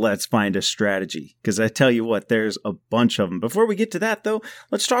 Let's find a strategy. Because I tell you what, there's a bunch of them. Before we get to that, though,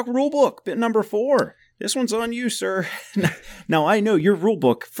 let's talk rulebook, bit number 4. This one's on you, sir. Now, I know your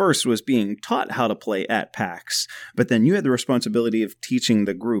rulebook first was being taught how to play at PAX, but then you had the responsibility of teaching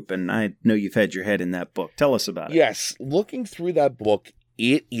the group, and I know you've had your head in that book. Tell us about it. Yes, looking through that book,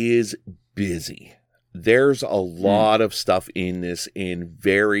 it is busy. There's a lot of stuff in this in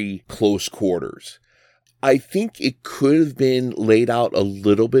very close quarters. I think it could have been laid out a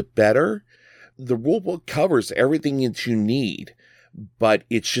little bit better. The rulebook covers everything that you need, but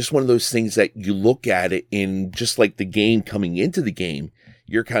it's just one of those things that you look at it in, just like the game coming into the game,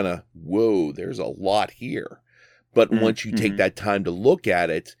 you're kind of, whoa, there's a lot here. But once you take that time to look at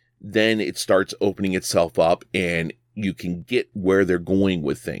it, then it starts opening itself up and you can get where they're going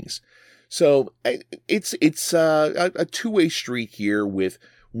with things. So it's a two-way street here with,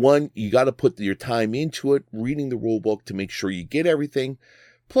 one, you got to put your time into it, reading the rule book to make sure you get everything.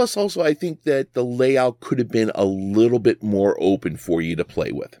 Plus, also, I think that the layout could have been a little bit more open for you to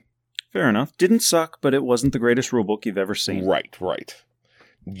play with. Fair enough. Didn't suck, but it wasn't the greatest rule book you've ever seen. Right.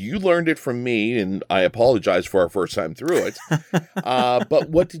 You learned it from me, and I apologize for our first time through it. But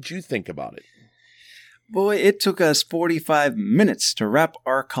what did you think about it? Boy, it took us 45 minutes to wrap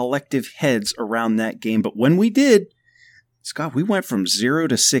our collective heads around that game. But when we did, Scott, we went from 0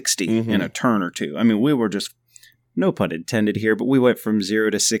 to 60 in a turn or two. I mean, we were just, no pun intended here, but we went from 0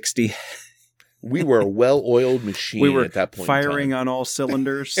 to 60. We were a well-oiled machine at that point. Firing on all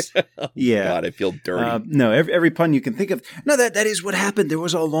cylinders. Yeah. God, I feel dirty. No, every pun you can think of. No, that is what happened. There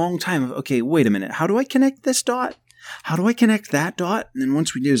was a long time of, okay, wait a minute. How do I connect this dot? How do I connect that dot? And then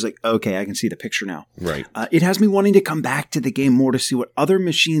once we do, it's like, okay, I can see the picture now. Right. It has me wanting to come back to the game more to see what other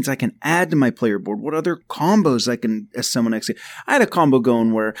machines I can add to my player board, what other combos I can assemble next. I had a combo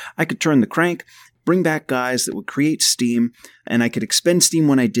going where I could turn the crank, bring back guys that would create steam, and I could expend steam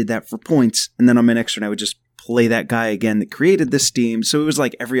when I did that for points, and then on my next turn I would just play that guy again that created the steam. So it was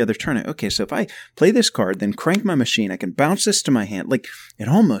like every other turn. Okay, so if I play this card, then crank my machine, I can bounce this to my hand. Like, it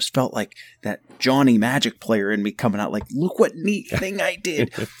almost felt like that Johnny Magic player in me coming out like, look what neat thing I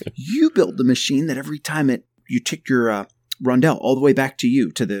did. You build the machine that every time you tick your rondel all the way back to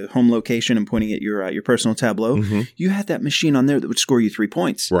you, to the home location and pointing at your personal tableau, you had that machine on there that would score you 3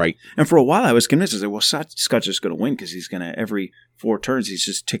 points. Right. And for a while I was convinced, I said, well, Scott's just going to win because he's going to, every 4 turns, he's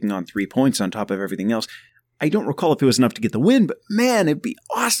just ticking on 3 points on top of everything else. I don't recall if it was enough to get the win, but man, it'd be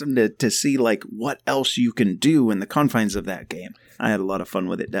awesome to see like what else you can do in the confines of that game. I had a lot of fun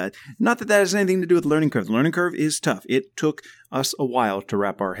with it. Not that has anything to do with the learning curve. The learning curve is tough. It took us a while to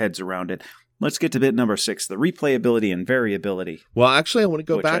wrap our heads around it. Let's get to bit number 6, the replayability and variability. Well, actually, I want to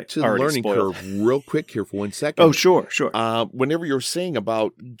go back to the learning curve real quick here for 1 second. Oh, sure. Whenever you're saying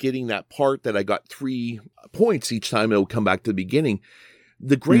about getting that part that I got 3 points each time, it would come back to the beginning.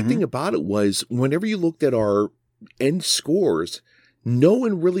 The great thing about it was whenever you looked at our end scores, no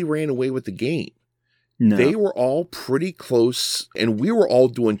one really ran away with the game. No. They were all pretty close, and we were all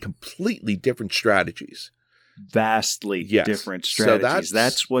doing completely different strategies. Vastly different strategies. So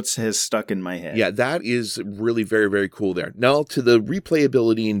that's what has stuck in my head. Yeah, that is really very, very cool there. Now, to the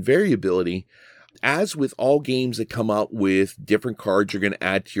replayability and variability, as with all games that come out with different cards you're going to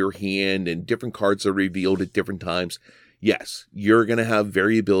add to your hand and different cards are revealed at different times, yes, you're going to have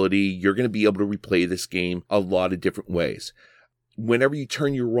variability. You're going to be able to replay this game a lot of different ways. Whenever you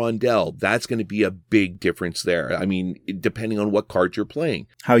turn your rondel, that's going to be a big difference there. I mean, depending on what card you're playing.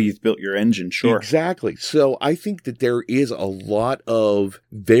 How you've built your engine, sure. Exactly. So I think that there is a lot of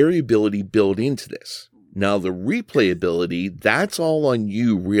variability built into this. Now, the replayability, that's all on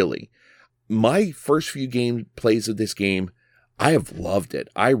you, really. My first few plays of this game, I have loved it.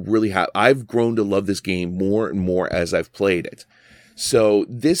 I really have. I've grown to love this game more and more as I've played it. So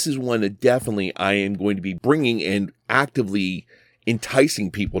this is one that definitely I am going to be bringing and actively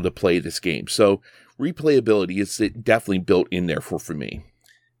enticing people to play this game. So replayability is definitely built in there for me.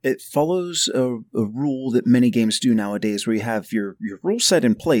 It follows a rule that many games do nowadays where you have your rule set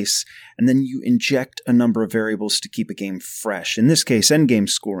in place and then you inject a number of variables to keep a game fresh. In this case, endgame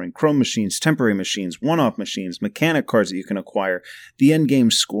scoring, chrome machines, temporary machines, one-off machines, mechanic cards that you can acquire, the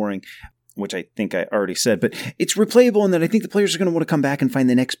endgame scoring, which I think I already said, but it's replayable in that I think the players are going to want to come back and find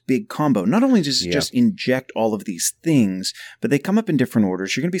the next big combo. Not only does it just inject all of these things, but they come up in different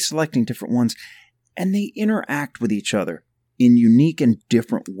orders. You're going to be selecting different ones, and they interact with each other in unique and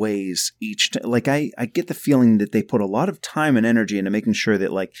different ways each time. Like I get the feeling that they put a lot of time and energy into making sure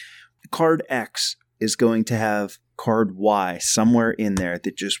that like card X is going to have card Y somewhere in there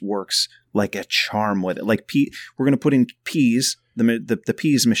that just works like a charm with it. Like we're going to put in peas, the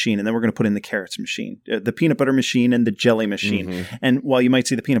peas machine, and then we're going to put in the carrots machine, the peanut butter machine, and the jelly machine. And while you might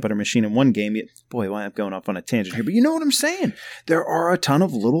see the peanut butter machine in one game, boy, I'm going off on a tangent here, but you know what I'm saying? There are a ton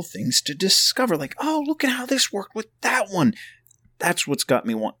of little things to discover. Like, oh, look at how this worked with that one. That's what's got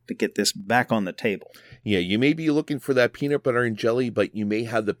me wanting to get this back on the table. Yeah, you may be looking for that peanut butter and jelly, but you may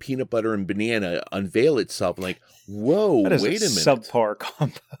have the peanut butter and banana unveil itself. Like, whoa, that is wait a minute. Subpar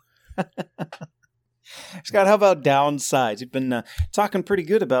combo. Scott, how about downsides? You've been talking pretty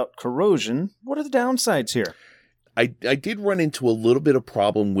good about corrosion. What are the downsides here? I did run into a little bit of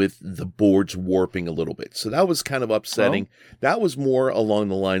problem with the boards warping a little bit. So that was kind of upsetting. Oh. That was more along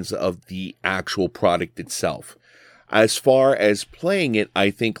the lines of the actual product itself. As far as playing it, I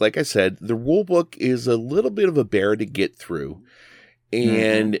think, like I said, the rulebook is a little bit of a bear to get through.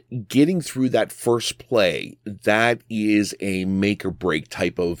 And getting through that first play, that is a make or break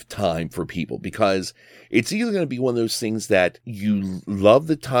type of time for people, because it's either going to be one of those things that you love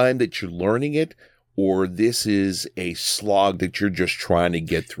the time that you're learning it, or this is a slog that you're just trying to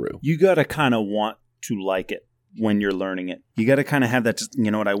get through. You got to kind of want to like it when you're learning it. You got to kind of have that,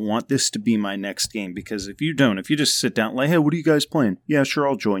 you know what, I want this to be my next game, because if you don't, if you just sit down like, hey, what are you guys playing? Yeah, sure,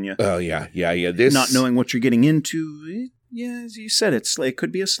 I'll join you. Oh, yeah. This, not knowing what you're getting into, yeah, as you said, it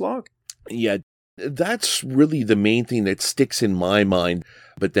could be a slog. Yeah, that's really the main thing that sticks in my mind.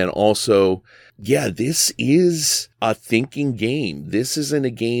 But then also, yeah, this is a thinking game. This isn't a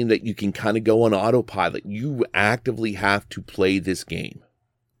game that you can kind of go on autopilot. You actively have to play this game.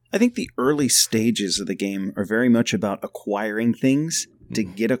 I think the early stages of the game are very much about acquiring things to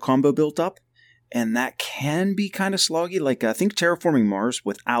get a combo built up. And that can be kind of sloggy. Like, I think Terraforming Mars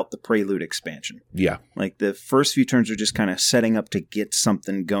without the Prelude expansion. Yeah. Like, the first few turns are just kind of setting up to get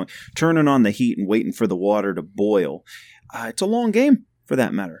something going. Turning on the heat and waiting for the water to boil. It's a long game, for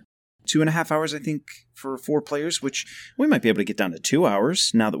that matter. 2.5 hours, I think, for 4 players, which we might be able to get down to 2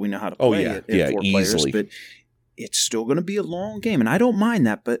 hours now that we know how to play it at 4 easily. players. But it's still going to be a long game. And I don't mind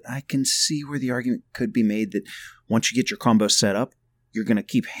that, but I can see where the argument could be made that once you get your combo set up, you're going to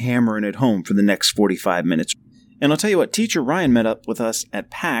keep hammering it home for the next 45 minutes. And I'll tell you what, teacher Ryan met up with us at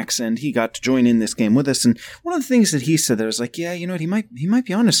PAX, and he got to join in this game with us. And one of the things that he said that I was like, yeah, you know what, he might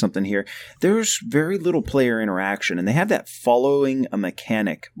be onto something here. There's very little player interaction, and they have that following a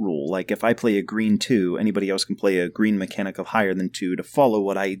mechanic rule. Like if I play a green 2, anybody else can play a green mechanic of higher than 2 to follow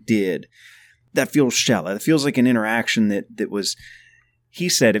what I did. That feels shallow. It feels like an interaction that was... He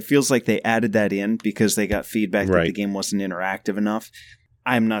said it feels like they added that in because they got feedback that the game wasn't interactive enough.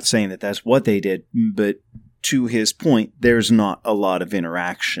 I'm not saying that that's what they did, but to his point, there's not a lot of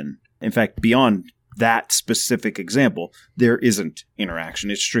interaction. In fact, beyond that specific example, there isn't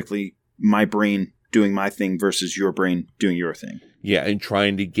interaction. It's strictly my brain doing my thing versus your brain doing your thing. Yeah, and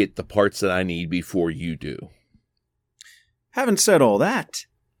trying to get the parts that I need before you do. Having said all that,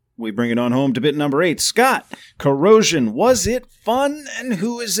 we bring it on home to bit number 8. Scott, Corrosion, was it fun, and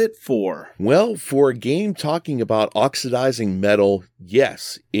who is it for? Well, for a game talking about oxidizing metal,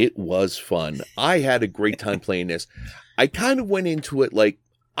 yes, it was fun. I had a great time playing this. I kind of went into it like,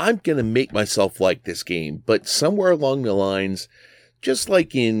 I'm going to make myself like this game, but somewhere along the lines, just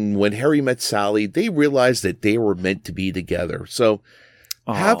like in When Harry Met Sally, they realized that they were meant to be together. So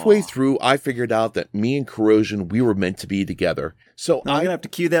halfway through, I figured out that me and Corrosion, we were meant to be together. So I'm going to have to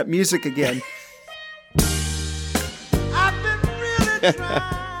cue that music again. I've been really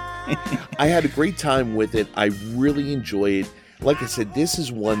trying. I had a great time with it. I really enjoyed it. Like I said, this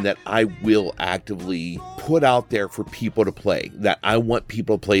is one that I will actively put out there for people to play, that I want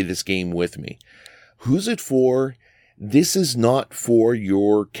people to play this game with me. Who's it for? This is not for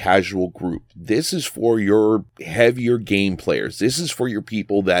your casual group. This is for your heavier game players. This is for your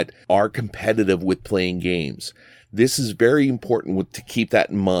people that are competitive with playing games. This is very important to keep that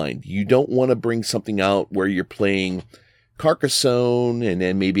in mind. You don't want to bring something out where you're playing Carcassonne and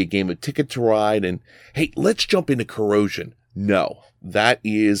then maybe a game of Ticket to Ride and, hey, let's jump into Corrosion. No, that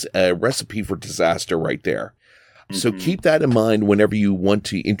is a recipe for disaster right there. So keep that in mind whenever you want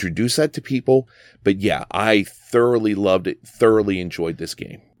to introduce that to people. But yeah, I thoroughly loved it, thoroughly enjoyed this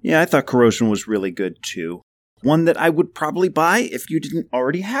game. Yeah, I thought Corrosion was really good too. One that I would probably buy if you didn't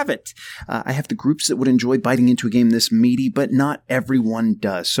already have it. I have the groups that would enjoy biting into a game this meaty, but not everyone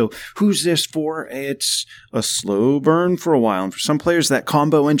does. So who's this for? It's a slow burn for a while. And for some players, that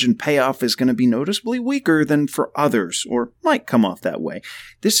combo engine payoff is going to be noticeably weaker than for others, or might come off that way.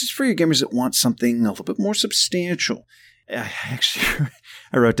 This is for your gamers that want something a little bit more substantial. Actually,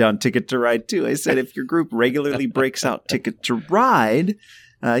 I wrote down Ticket to Ride too. I said if your group regularly breaks out Ticket to Ride...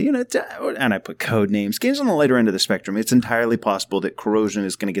 and I put code names. Games on the lighter end of the spectrum, it's entirely possible that Corrosion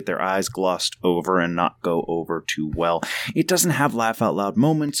is going to get their eyes glossed over and not go over too well. It doesn't have laugh-out-loud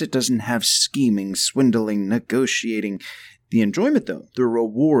moments. It doesn't have scheming, swindling, negotiating. The enjoyment, though, the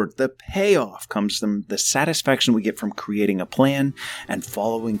reward, the payoff comes from the satisfaction we get from creating a plan and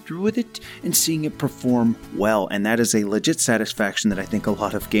following through with it and seeing it perform well. And that is a legit satisfaction that I think a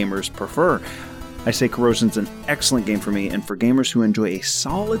lot of gamers prefer. I say Corrosion's an excellent game for me, and for gamers who enjoy a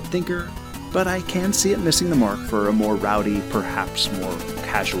solid thinker, but I can see it missing the mark for a more rowdy, perhaps more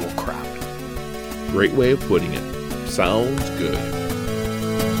casual crowd. Great way of putting it. Sounds good.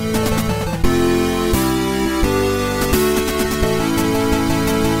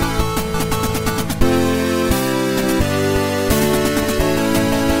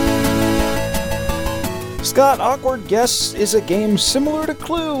 Scott, Awkward Guess is a game similar to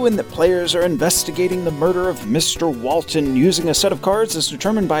Clue in that players are investigating the murder of Mr. Walton using a set of cards as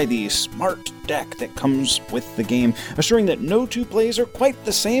determined by the smart deck that comes with the game, assuring that no two plays are quite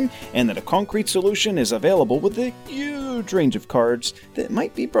the same and that a concrete solution is available with a huge range of cards that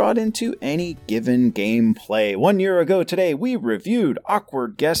might be brought into any given gameplay. 1 year ago today, we reviewed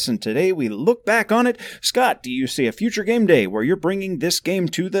Awkward Guess, and today we look back on it. Scott, do you see a future game day where you're bringing this game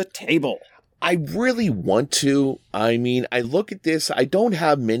to the table? I really want to. I mean, I look at this, I don't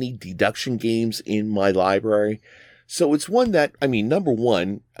have many deduction games in my library. So it's one that, I mean, number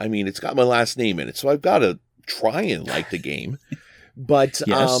one, I mean, it's got my last name in it. So I've got to try and like the game. But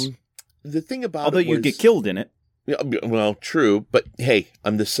yes. The thing about Although it was, you get killed in it. Well, true. But hey,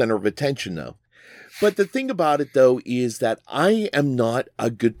 I'm the center of attention though. But the thing about it though is that I am not a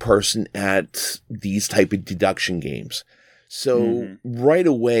good person at these type of deduction games. So right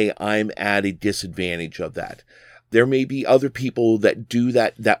away, I'm at a disadvantage of that. There may be other people that do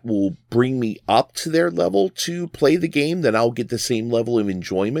that will bring me up to their level to play the game, that I'll get the same level of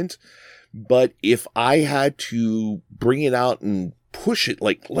enjoyment. But if I had to bring it out and push it,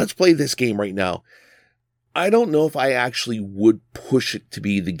 like, let's play this game right now, I don't know if I actually would push it to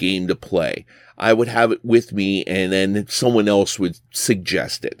be the game to play. I would have it with me and then someone else would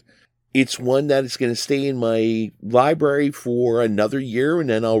suggest it. It's one that is going to stay in my library for another year, and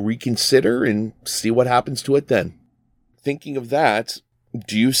then I'll reconsider and see what happens to it then. Thinking of that,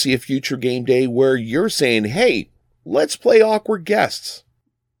 do you see a future game day where you're saying, hey, let's play Awkward Guests?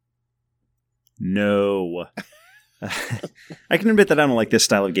 No. I can admit that I don't like this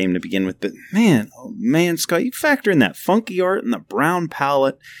style of game to begin with, but man, oh man, Scott, you factor in that funky art and the brown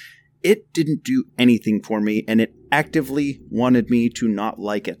palette. It didn't do anything for me, and it actively wanted me to not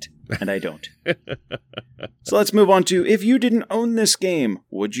like it, and I don't. So let's move on to, if you didn't own this game,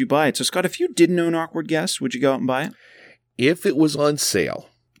 would you buy it? So Scott, if you didn't own Awkward Guests, would you go out and buy it? If it was on sale,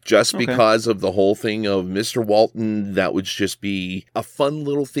 just because of the whole thing of Mr. Walton, that would just be a fun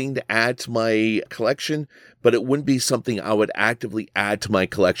little thing to add to my collection, but it wouldn't be something I would actively add to my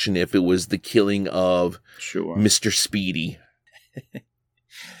collection if it was the killing of Mr. Speedy.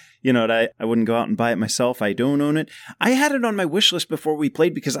 You know what, I wouldn't go out and buy it myself. I don't own it. I had it on my wish list before we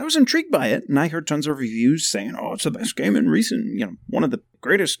played because I was intrigued by it, and I heard tons of reviews saying, oh, it's the best game in recent, one of the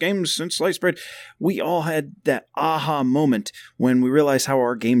greatest games since sliced bread. We all had that aha moment when we realized how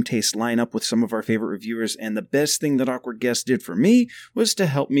our game tastes line up with some of our favorite reviewers, and the best thing that Awkward Guests did for me was to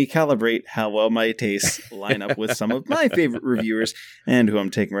help me calibrate how well my tastes line up with some of my favorite reviewers and who I'm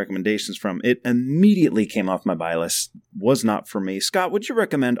taking recommendations from. It immediately came off my buy list. Was not for me. Scott, would you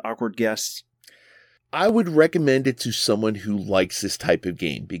recommend Awkward Guests? I would recommend it to someone who likes this type of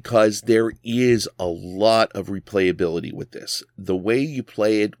game because there is a lot of replayability with this. The way you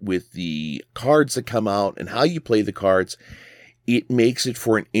play it with the cards that come out and how you play the cards, it makes it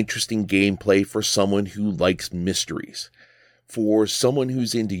for an interesting gameplay for someone who likes mysteries. For someone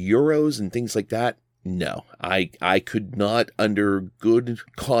who's into Euros and things like that, no. I could not under good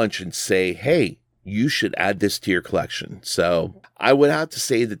conscience say, hey, you should add this to your collection. So I would have to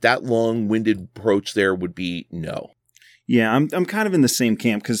say that long-winded approach there would be no. Yeah, I'm kind of in the same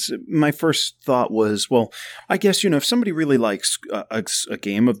camp because my first thought was, well, I guess, if somebody really likes a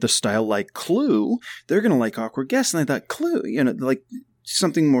game of the style like Clue, they're going to like Awkward Guests. And I thought, Clue, like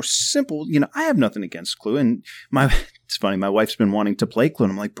something more simple. I have nothing against Clue. And it's funny, my wife's been wanting to play Clue.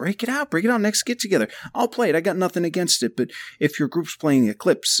 And I'm like, break it out, next get together. I'll play it. I got nothing against it. But if your group's playing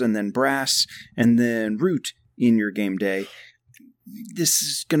Eclipse and then Brass and then Root in your game day, this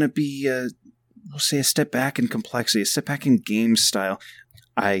is going to be, we'll say, a step back in complexity, a step back in game style.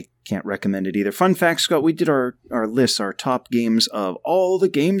 I can't recommend it either. Fun fact, Scott, we did our lists, our top games of all the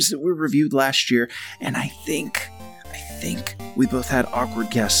games that we reviewed last year. And I think we both had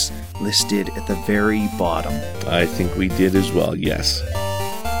Awkward Guests listed at the very bottom. I think we did as well, yes.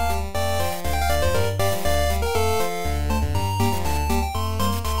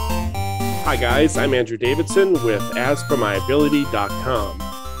 Hi guys, I'm Andrew Davidson with AsPerMyAbility.com.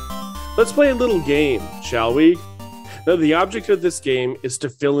 Let's play a little game, shall we? Now, the object of this game is to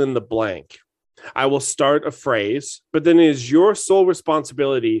fill in the blank. I will start a phrase, but then it is your sole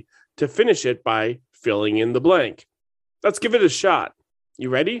responsibility to finish it by filling in the blank. Let's give it a shot. You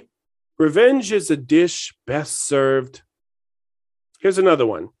ready? Revenge is a dish best served. Here's another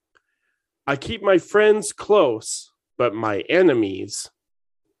one. I keep my friends close, but my enemies.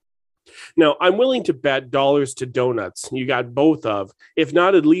 Now, I'm willing to bet dollars to donuts you got both of, if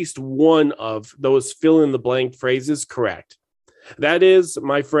not at least one of, those fill-in-the-blank phrases correct. That is,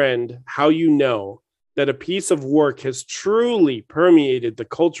 my friend, how you know that a piece of work has truly permeated the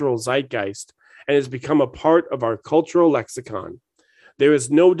cultural zeitgeist and has become a part of our cultural lexicon. There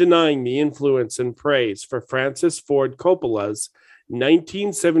is no denying the influence and praise for Francis Ford Coppola's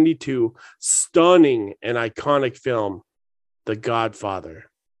 1972 stunning and iconic film, The Godfather.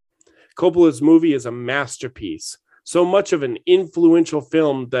 Coppola's movie is a masterpiece, so much of an influential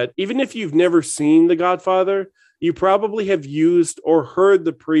film that even if you've never seen The Godfather, you probably have used or heard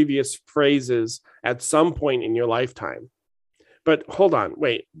the previous phrases at some point in your lifetime. But hold on,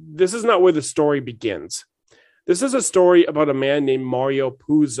 wait, this is not where the story begins. This is a story about a man named Mario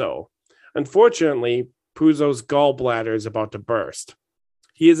Puzo. Unfortunately, Puzo's gallbladder is about to burst.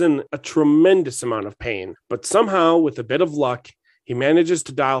 He is in a tremendous amount of pain, but somehow, with a bit of luck, he manages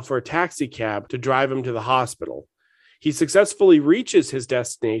to dial for a taxi cab to drive him to the hospital. He successfully reaches his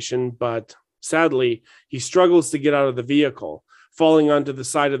destination, but sadly, he struggles to get out of the vehicle, falling onto the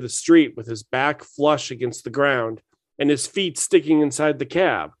side of the street with his back flush against the ground and his feet sticking inside the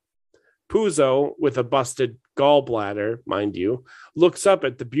cab. Puzo, with a busted gallbladder, mind you, looks up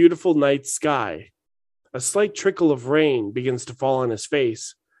at the beautiful night sky. A slight trickle of rain begins to fall on his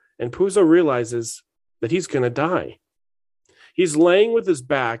face, and Puzo realizes that he's going to die. He's laying with his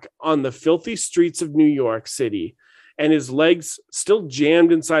back on the filthy streets of New York City, and his legs still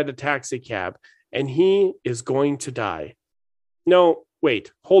jammed inside a taxi cab, and he is going to die. No,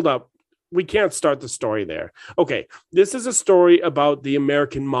 wait, hold up. we can't start the story there. Okay, this is a story about the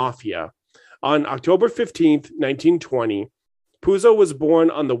American Mafia. On October 15th, 1920, Puzo was born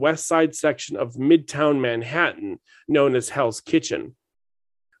on the west side section of Midtown Manhattan, known as Hell's Kitchen.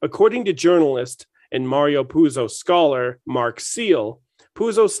 According to journalist and Mario Puzo scholar Mark Seal,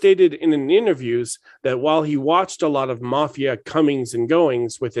 Puzo stated in interviews that while he watched a lot of mafia comings and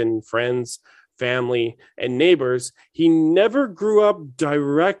goings within friends, family, and neighbors, he never grew up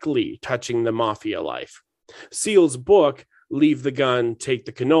directly touching the mafia life. Seal's book, Leave the Gun, Take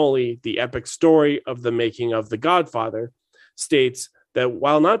the Cannoli, the epic story of the making of The Godfather, states that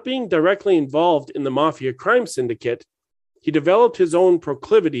while not being directly involved in the mafia crime syndicate, he developed his own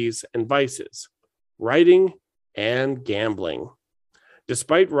proclivities and vices, writing and gambling.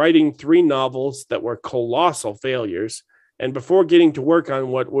 Despite writing 3 novels that were colossal failures, and before getting to work on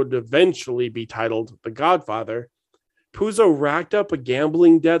what would eventually be titled The Godfather, Puzo racked up a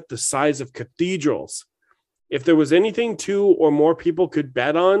gambling debt the size of cathedrals. If there was anything 2 or more people could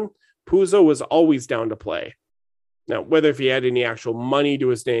bet on, Puzo was always down to play. Now, whether if he had any actual money to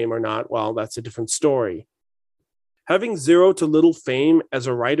his name or not, well, that's a different story. Having zero to little fame as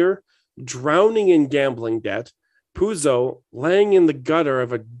a writer, drowning in gambling debt, Puzo, laying in the gutter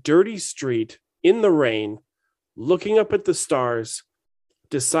of a dirty street in the rain, looking up at the stars,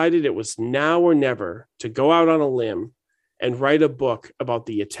 decided it was now or never to go out on a limb and write a book about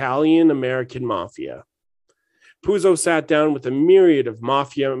the Italian-American Mafia. Puzo sat down with a myriad of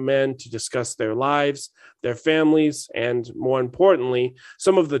mafia men to discuss their lives, their families, and, more importantly,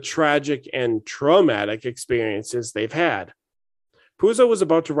 some of the tragic and traumatic experiences they've had. Puzo was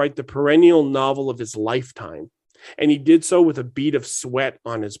about to write the perennial novel of his lifetime, and he did so with a bead of sweat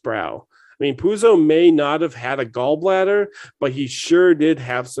on his brow. I mean, Puzo may not have had a gallbladder, but he sure did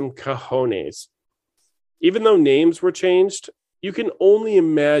have some cojones. Even though names were changed, you can only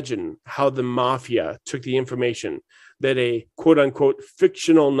imagine how the mafia took the information that a quote-unquote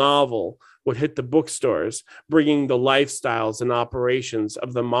fictional novel would hit the bookstores, bringing the lifestyles and operations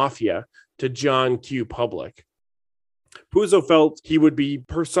of the mafia to John Q. Public. Puzo felt he would be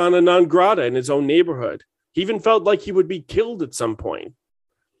persona non grata in his own neighborhood. He even felt like he would be killed at some point.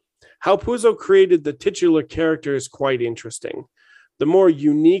 How Puzo created the titular character is quite interesting. The more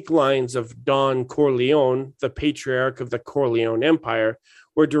unique lines of Don Corleone, the patriarch of the Corleone Empire,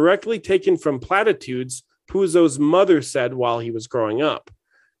 were directly taken from platitudes Puzo's mother said while he was growing up.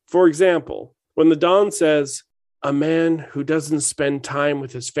 For example, when the Don says, "A man who doesn't spend time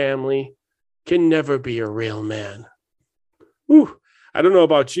with his family can never be a real man." Whew, I don't know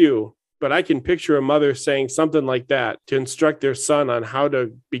about you, but I can picture a mother saying something like that to instruct their son on how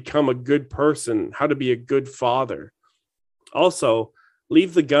to become a good person, how to be a good father. Also,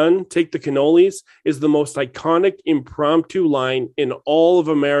 "Leave the gun, take the cannolis" is the most iconic impromptu line in all of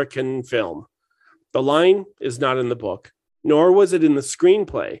American film. The line is not in the book, nor was it in the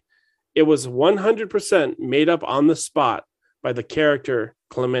screenplay. It was 100% made up on the spot by the character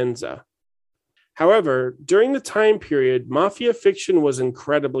Clemenza. However, during the time period, mafia fiction was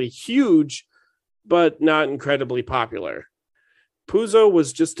incredibly huge, but not incredibly popular. Puzo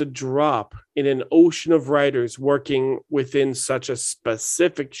was just a drop in an ocean of writers working within such a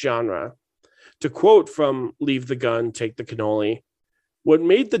specific genre. To quote from Leave the Gun, Take the Cannoli, "What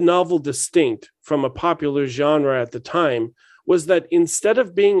made the novel distinct from a popular genre at the time was that instead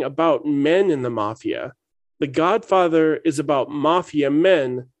of being about men in the mafia, The Godfather is about mafia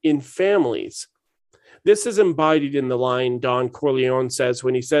men in families." This is embodied in the line Don Corleone says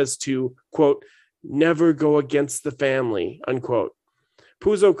when he says to, quote, "never go against the family," unquote.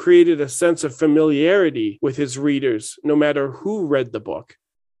 Puzo created a sense of familiarity with his readers, no matter who read the book.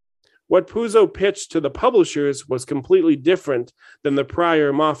 What Puzo pitched to the publishers was completely different than the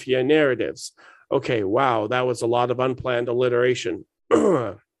prior mafia narratives. Okay, wow, that was a lot of unplanned alliteration.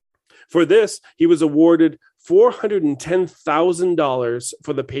 For this, he was awarded $410,000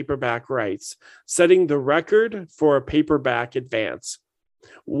 for the paperback rights, setting the record for a paperback advance.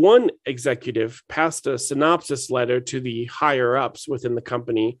 One executive passed a synopsis letter to the higher-ups within the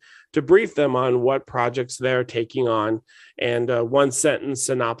company to brief them on what projects they're taking on, and a one-sentence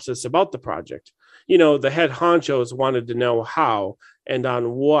synopsis about the project. You know, the head honchos wanted to know how and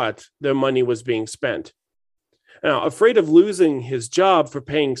on what their money was being spent. Now, afraid of losing his job for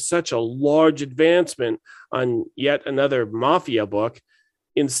paying such a large advancement on yet another mafia book,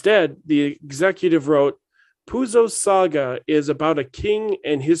 instead, the executive wrote, "Puzo's saga is about a king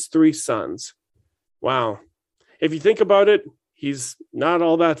and his 3 sons." Wow. If you think about it, he's not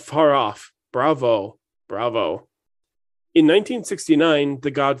all that far off. Bravo. Bravo. In 1969, The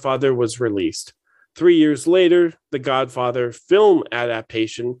Godfather was released. 3 years later, The Godfather film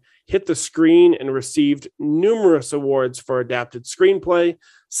adaptation hit the screen and received numerous awards for adapted screenplay,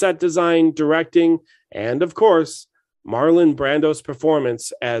 set design, directing, and, of course, Marlon Brando's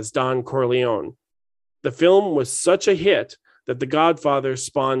performance as Don Corleone. The film was such a hit that The Godfather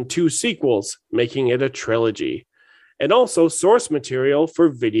spawned 2 sequels, making it a trilogy, and also source material for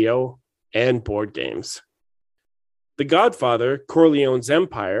video and board games. The Godfather, Corleone's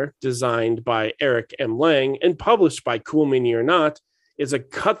Empire, designed by Eric M. Lang and published by Cool Mini or Not, is a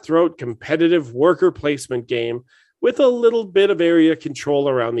cutthroat competitive worker placement game with a little bit of area control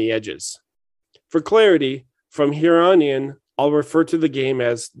around the edges. For clarity, from here on in, I'll refer to the game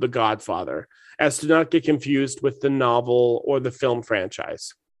as The Godfather, as to not get confused with the novel or the film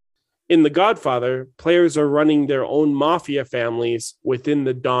franchise. In The Godfather, players are running their own mafia families within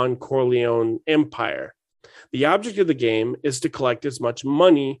the Don Corleone empire. The object of the game is to collect as much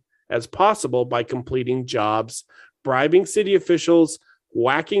money as possible by completing jobs, bribing city officials,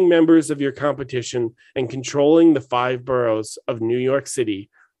 whacking members of your competition, and controlling the 5 boroughs of New York City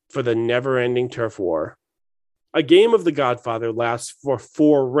for the never-ending turf war. A game of The Godfather lasts for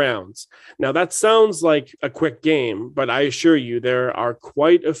 4 rounds. Now that sounds like a quick game, but I assure you there are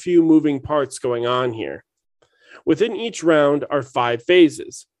quite a few moving parts going on here. Within each round are 5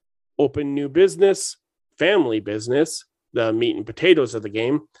 phases: open new business, family business, the meat and potatoes of the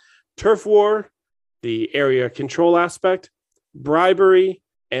game, turf war, the area control aspect, bribery,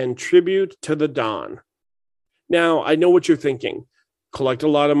 and tribute to the Don. Now, I know what you're thinking. Collect a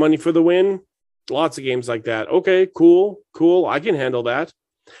lot of money for the win? Lots of games like that. Okay, cool, I can handle that.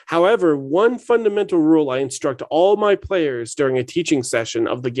 However, one fundamental rule I instruct all my players during a teaching session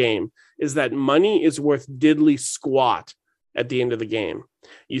of the game is that money is worth diddly squat at the end of the game.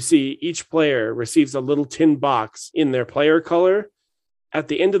 You see, each player receives a little tin box in their player color. At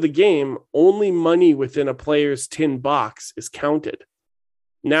the end of the game, only money within a player's tin box is counted.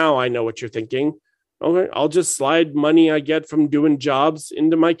 Now I know what you're thinking. Okay, I'll just slide money I get from doing jobs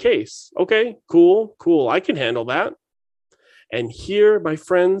into my case. Okay, cool, I can handle that. And here, my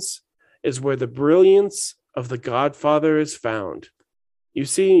friends, is where the brilliance of The Godfather is found. You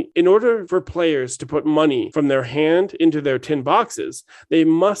see, in order for players to put money from their hand into their tin boxes, they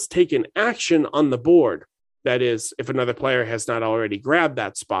must take an action on the board. That is, if another player has not already grabbed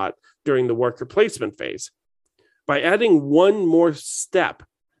that spot during the worker placement phase. By adding one more step,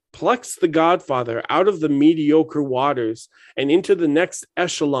 plucks The Godfather out of the mediocre waters and into the next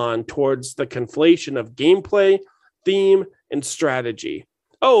echelon towards the conflation of gameplay, theme, and strategy.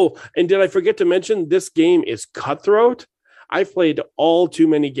 Oh, and did I forget to mention this game is cutthroat? I've played all too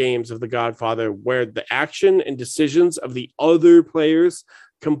many games of The Godfather where the action and decisions of the other players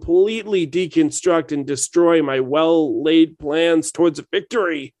completely deconstruct and destroy my well-laid plans towards a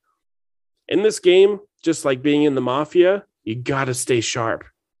victory. In this game, just like being in the Mafia, you gotta stay sharp.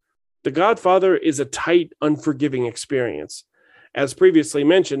 The Godfather is a tight, unforgiving experience. As previously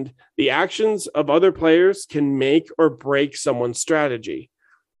mentioned, the actions of other players can make or break someone's strategy.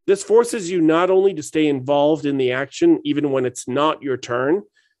 This forces you not only to stay involved in the action even when it's not your turn,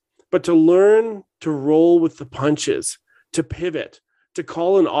 but to learn to roll with the punches, to pivot, to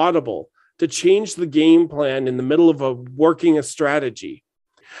call an audible, to change the game plan in the middle of working a strategy.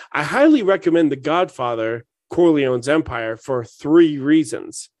 I highly recommend The Godfather, Corleone's Empire for 3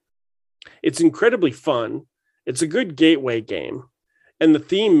 reasons. It's incredibly fun, it's a good gateway game, and the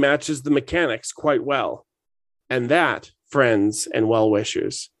theme matches the mechanics quite well. And that, friends and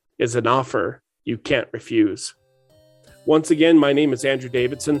well-wishers, is an offer you can't refuse. Once again, my name is Andrew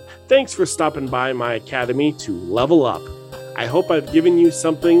Davidson. Thanks for stopping by my academy to level up. I hope I've given you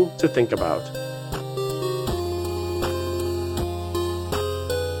something to think about.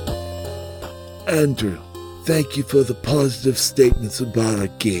 Andrew, thank you for the positive statements about our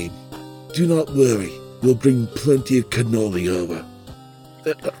game. Do not worry, we'll bring plenty of cannoli over.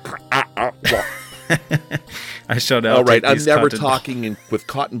 I showed out. All right, I'm never talking with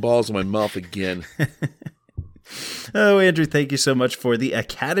cotton balls in my mouth again. Oh, Andrew, thank you so much for the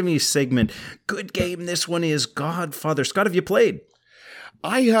Academy segment. Good game. This one is Godfather. Scott, have you played?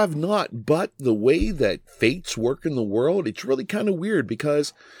 I have not, but the way that fates work in the world, it's really kind of weird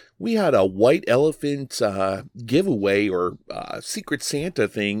because we had a white elephant giveaway or Secret Santa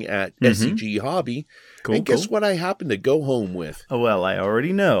thing at SCG Hobby. Cool, and guess what I happened to go home with? Oh, well, I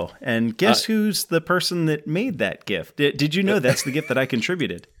already know. And guess who's the person that made that gift? Did you know that's the gift that I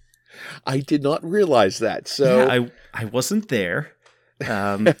contributed? I did not realize that. So yeah, I wasn't there.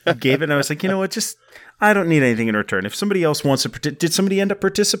 Gave it, and I was like, you know what? I don't need anything in return. If somebody else wants to, did somebody end up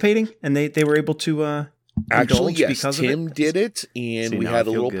participating? And they were able to actually, yes, because Tim of it? did it, and we had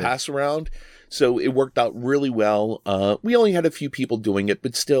a little pass around. So it worked out really well. We only had a few people doing it,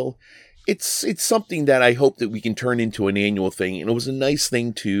 but still, it's something that I hope that we can turn into an annual thing. And it was a nice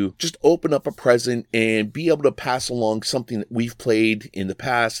thing to just open up a present and be able to pass along something that we've played in the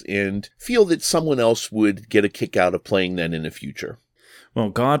past and feel that someone else would get a kick out of playing that in the future. Well,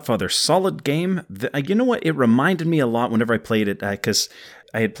 Godfather, solid game. You know what? It reminded me a lot whenever I played it, because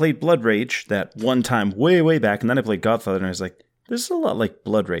I had played Blood Rage that one time way, way back, and then I played Godfather, and I was like, this is a lot like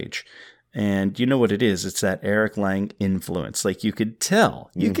Blood Rage. And you know what it is? It's that Eric Lang influence. Like, you could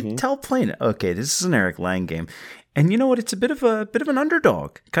tell. You could tell playing it. Okay, this is an Eric Lang game. And you know what? It's a bit of an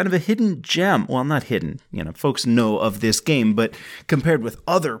underdog, kind of a hidden gem. Well, not hidden. You know, folks know of this game, but compared with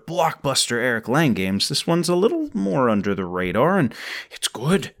other blockbuster Eric Lang games, this one's a little more under the radar, and it's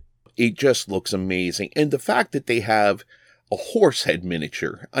good. It just looks amazing. And the fact that they have a horse head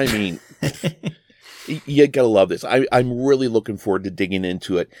miniature, I mean, you gotta love this. I'm really looking forward to digging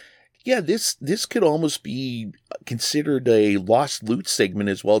into it. Yeah, this could almost be considered a lost loot segment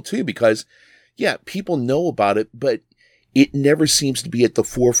as well, too, because yeah, people know about it, but it never seems to be at the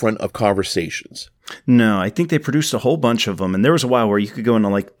forefront of conversations. No, I think they produced a whole bunch of them, and there was a while where you could go into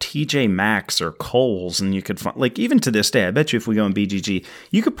like TJ Maxx or Kohl's, and you could find, like, even to this day, I bet you if we go in BGG,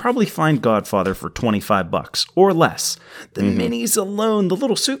 you could probably find Godfather for $25 or less. The minis alone, the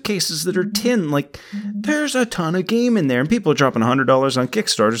little suitcases that are tin, like, there's a ton of game in there, and people are dropping $100 on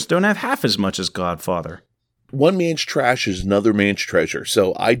Kickstarters don't have half as much as Godfather. One man's trash is another man's treasure,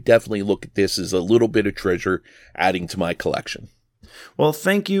 so I definitely look at this as a little bit of treasure adding to my collection. Well,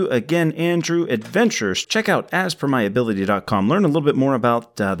 thank you again, Andrew. Adventures. Check out aspermyability.com. Learn a little bit more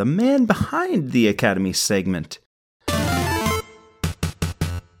about the man behind the Academy segment. Hey,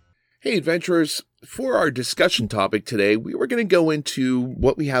 adventurers. For our discussion topic today, we were going to go into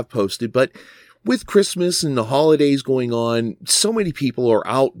what we have posted, but with Christmas and the holidays going on, so many people are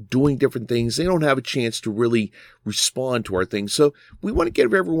out doing different things. They don't have a chance to really respond to our things. So we want to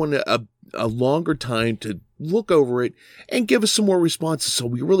give everyone a longer time to look over it and give us some more responses. So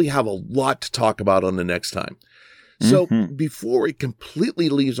we really have a lot to talk about on the next time. So before it completely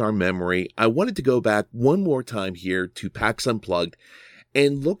leaves our memory, I wanted to go back one more time here to PAX Unplugged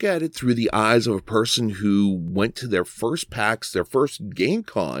and look at it through the eyes of a person who went to their first PAX, their first Game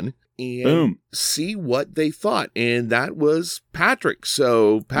Con, and see what they thought. And that was Patrick.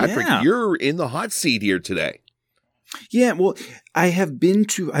 So, Patrick, you're in the hot seat here today. Yeah, well, I've been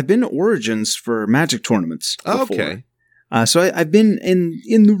to Origins for Magic tournaments before. Okay. So I've been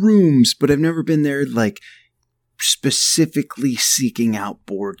in the rooms, but I've never been there, like, specifically seeking out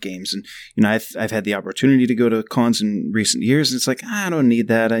board games. And, you know, I've had the opportunity to go to cons in recent years, and it's like, I don't need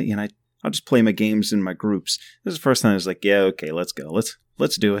that. I'll just play my games in my groups. This is the first time I was like, yeah, okay, let's go.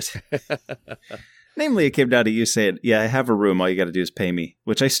 Let's do it. Namely, it came down to you saying, yeah, I have a room. All you got to do is pay me,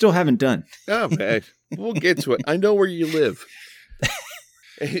 which I still haven't done. Oh, man. We'll get to it. I know where you live.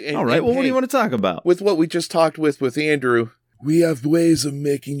 All right. Well, what do you want to talk about? With what we just talked with Andrew. We have ways of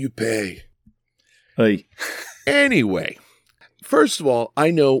making you pay. Hey. Anyway, first of all, I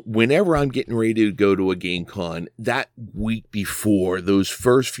know whenever I'm getting ready to go to a game con, that week before, those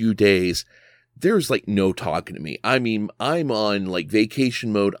first few days, there's like no talking to me. I mean, I'm on like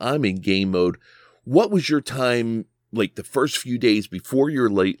vacation mode. I'm in game mode. What was your time, like the first few days before you're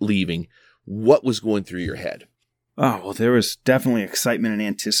leaving? What was going through your head? Oh, well, there was definitely excitement and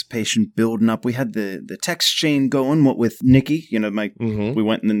anticipation building up. We had the text chain going, what with Nikki, you know, we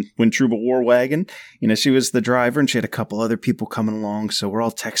went in the Wintruba War Wagon. You know, she was the driver and she had a couple other people coming along. So we're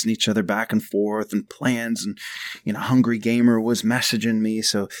all texting each other back and forth and plans. And, you know, Hungry Gamer was messaging me.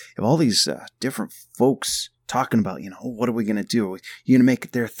 So all these different folks talking about, you know, what are we going to do? Are you going to make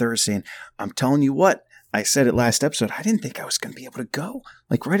it there Thursday? And I'm telling you what, I said it last episode, I didn't think I was going to be able to go.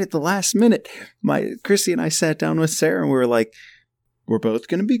 Like right at the last minute, Chrissy and I sat down with Sarah and we were like, we're both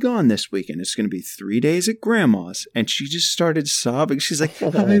going to be gone this weekend. It's going to be 3 days at Grandma's. And she just started sobbing. She's like,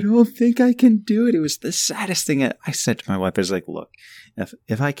 I don't think I can do it. It was the saddest thing. I said to my wife, I was like, look,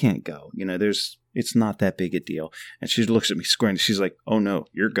 if I can't go, you know, it's not that big a deal. And she looks at me square and she's like, oh no,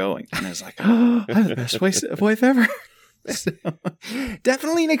 you're going. And I was like, oh, I'm the best wife ever. So,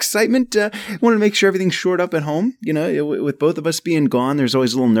 definitely an excitement. Want to make sure everything's shored up at home. You know, with both of us being gone, there's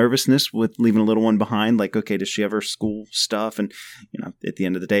always a little nervousness with leaving a little one behind. Like, okay, does she have her school stuff? And, you know, at the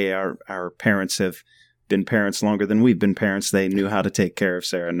end of the day, our parents have been parents longer than we've been parents. They knew how to take care of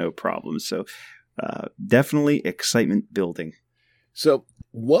Sarah, no problem. So definitely excitement building. So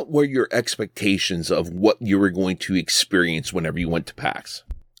what were your expectations of what you were going to experience whenever you went to PAX?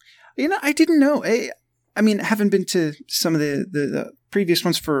 You know, I didn't know. I mean, having been to some of the previous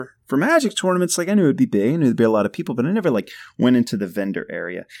ones for Magic tournaments, like I knew it would be big, I knew there'd be a lot of people, but I never like went into the vendor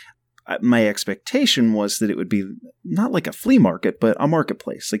area. my expectation was that it would be not like a flea market, but a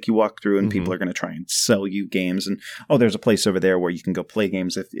marketplace. Like you walk through and people are going to try and sell you games. And, oh, there's a place over there where you can go play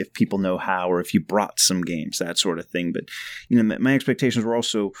games if people know how, or if you brought some games, that sort of thing. But, my expectations were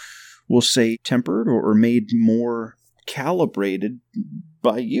also, we'll say, tempered or made more calibrated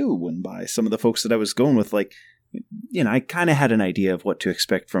by you and by some of the folks that I was going with. Like, I kind of had an idea of what to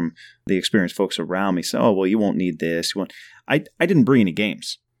expect from the experienced folks around me. So, oh, well, you won't need this. I didn't bring any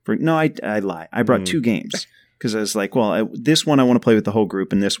games. No, I lie. I brought 2 games because I was like, well, this one I want to play with the whole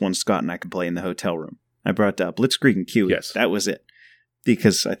group, and this one Scott and I can play in the hotel room. I brought Blitzkrieg and Kiwi. Yes. That was it.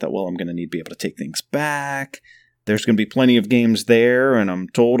 Because I thought, well, I'm going to need to be able to take things back. There's going to be plenty of games there, and I'm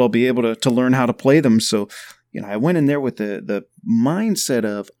told I'll be able to learn how to play them. So, I went in there with the mindset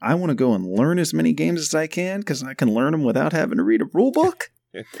of I want to go and learn as many games as I can because I can learn them without having to read a rule book.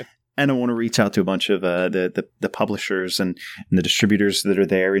 And I want to reach out to a bunch of the publishers and the distributors that are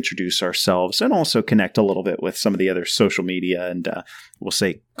there, introduce ourselves, and also connect a little bit with some of the other social media and we'll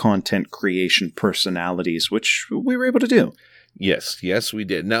say content creation personalities, which we were able to do. Yes, we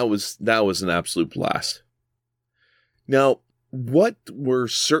did. And that was an absolute blast. Now, what were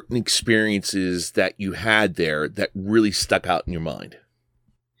certain experiences that you had there that really stuck out in your mind?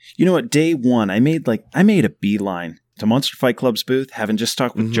 You know what? Day one, I made a beeline to Monster Fight Club's booth, having just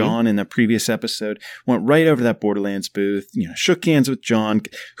talked with John in the previous episode, went right over to that Borderlands booth, shook hands with John,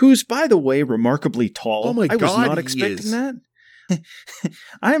 who's, by the way, remarkably tall. Oh my God, I was not expecting that.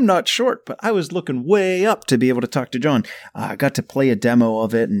 I am not short, but I was looking way up to be able to talk to John. I got to play a demo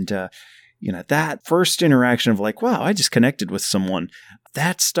of it, and that first interaction of like, wow, I just connected with someone.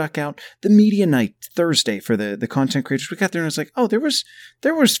 That stuck out. The media night Thursday for the content creators, we got there and I was like, oh, there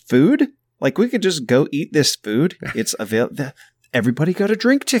was food. Like, we could just go eat this food. It's available. Everybody got a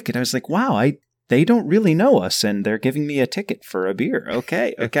drink ticket. I was like, wow, they don't really know us, and they're giving me a ticket for a beer.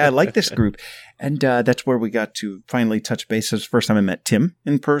 Okay, I like this group. And that's where we got to finally touch base. It was the first time I met Tim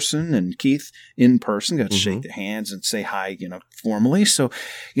in person and Keith in person. Got to shake their hands and say hi, formally. So,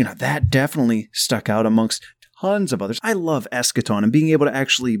 that definitely stuck out amongst tons of others. I love Eschaton, and being able to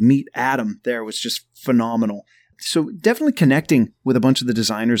actually meet Adam there was just phenomenal. So definitely connecting with a bunch of the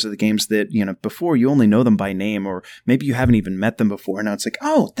designers of the games that, before you only know them by name, or maybe you haven't even met them before. Now it's like,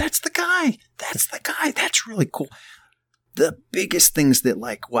 oh, that's the guy. That's really cool. The biggest things that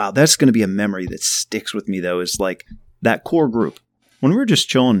wow, that's going to be a memory that sticks with me though, is that core group. When we were just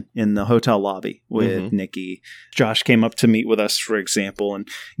chilling in the hotel lobby with Nikki, Josh came up to meet with us, for example, and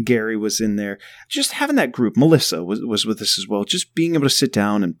Gary was in there. Just having that group, Melissa was with us as well, just being able to sit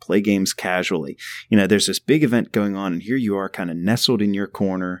down and play games casually. There's this big event going on, and here you are kind of nestled in your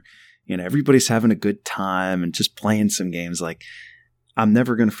corner. Everybody's having a good time and just playing some games. I'm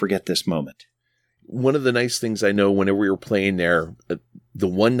never going to forget this moment. One of the nice things I know whenever we were playing there, the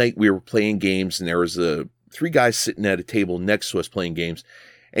one night we were playing games and there was 3 guys sitting at a table next to us playing games,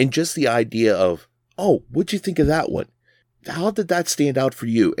 and just the idea of, oh, what'd you think of that one? How did that stand out for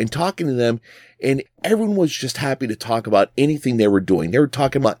you? And talking to them, and everyone was just happy to talk about anything they were doing. They were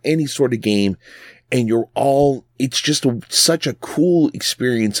talking about any sort of game, and it's just such a cool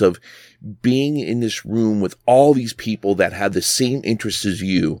experience of being in this room with all these people that have the same interests as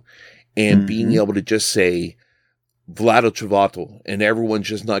you, and being able to just say, Vlado Travato, and everyone's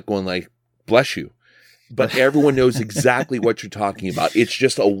just not going like, bless you. But everyone knows exactly what you're talking about. It's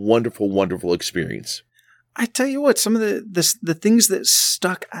just a wonderful, wonderful experience. I tell you what, some of the things that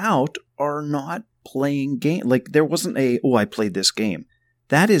stuck out are not playing game. There wasn't I played this game.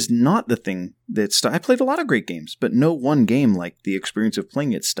 That is not the thing that stuck. I played a lot of great games, but no one game like the experience of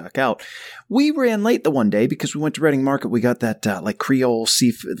playing it stuck out. We ran late the one day because we went to Reading Market. We got that Creole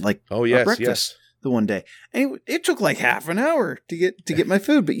seafood breakfast. The one day. And it took half an hour to get my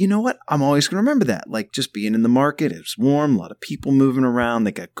food. But you know what? I'm always going to remember that. Just being in the market, it was warm, a lot of people moving around.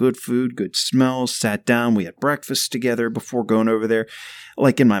 They got good food, good smells, sat down. We had breakfast together before going over there.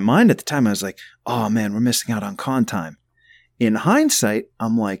 In my mind at the time, I was like, oh man, we're missing out on con time. In hindsight,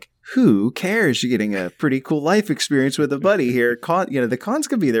 I'm like, who cares? You're getting a pretty cool life experience with a buddy here. The con's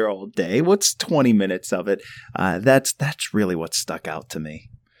going to be there all day. What's 20 minutes of it? That's really what stuck out to me.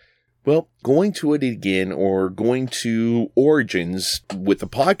 Well, going to it again, or going to Origins with the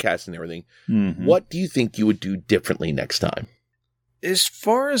podcast and everything, what do you think you would do differently next time? As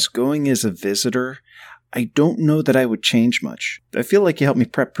far as going as a visitor, I don't know that I would change much. I feel like you helped me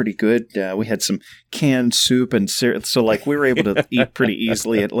prep pretty good. We had some canned soup and cereal, so we were able to eat pretty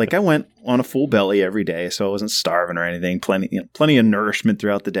easily. I went on a full belly every day, so I wasn't starving or anything. Plenty of nourishment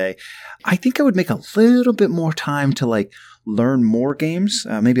throughout the day. I think I would make a little bit more time to learn more games,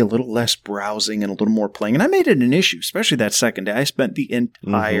 maybe a little less browsing and a little more playing. And I made it an issue, especially that second day. I spent the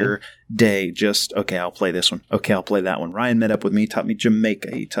entire day just, okay, I'll play this one. Okay, I'll play that one. Ryan met up with me, taught me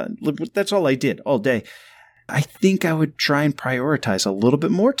Jamaica. That's all I did all day. I think I would try and prioritize a little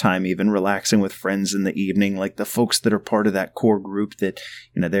bit more time, even relaxing with friends in the evening, like the folks that are part of that core group that,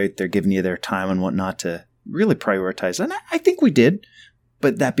 they're giving you their time and whatnot to really prioritize. And I think we did.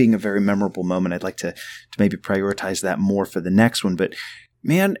 But that being a very memorable moment, I'd like to maybe prioritize that more for the next one. But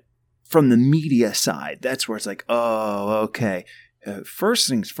man, from the media side, that's where it's like, oh, okay. First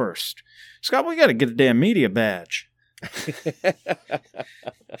things first. Scott, we got to get a damn media badge.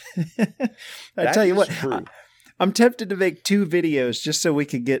 I tell you what, I'm tempted to make 2 videos just so we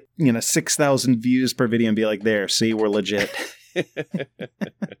could get, 6,000 views per video and be like, there, see, we're legit.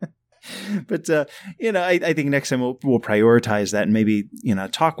 But, I think next time we'll prioritize that and maybe,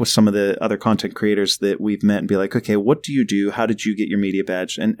 talk with some of the other content creators that we've met and be like, okay, what do you do? How did you get your media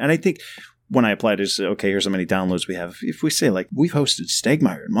badge? And I think when I applied is, okay, here's how many downloads we have. If we say like we've hosted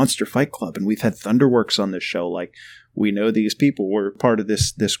Stegmeyer and Monster Fight Club and we've had Thunderworks on this show, like we know these people were part of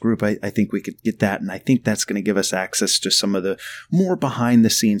this group. I think we could get that. And I think that's going to give us access to some of the more behind the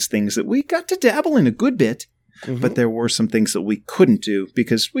scenes things that we got to dabble in a good bit. But there were some things that we couldn't do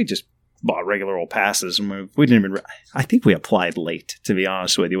because we just bought regular old passes and we didn't even. I think we applied late, to be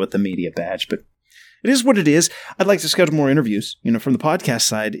honest with you, with the media badge. But it is what it is. I'd like to schedule more interviews, from the podcast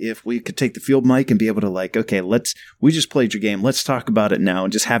side. If we could take the field mic and be able to like, okay, we just played your game. Let's talk about it now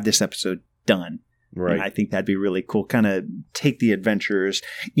and just have this episode done. Right. And I think that'd be really cool. Kind of take the adventurers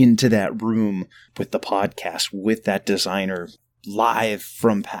into that room with the podcast, with that designer live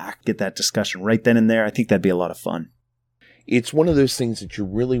from PAX, get that discussion right then and there. I think that'd be a lot of fun. It's one of those things that you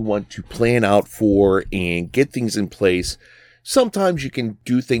really want to plan out for and get things in place. Sometimes you can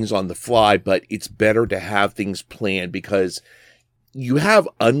do things on the fly, but it's better to have things planned because you have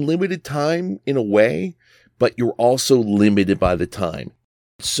unlimited time in a way, but you're also limited by the time.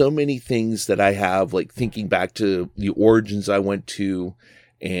 So many things that I have, like thinking back to the Origins I went to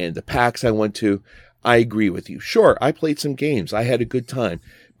and the PAX I went to, I agree with you. Sure, I played some games. I had a good time.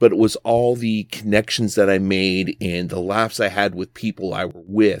 But it was all the connections that I made and the laughs I had with people I were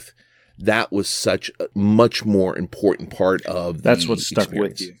with. That was such a much more important part of That's what stuck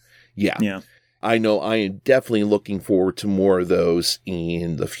with you. Yeah. I know I am definitely looking forward to more of those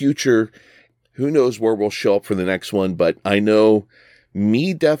in the future. Who knows where we'll show up for the next one, but I know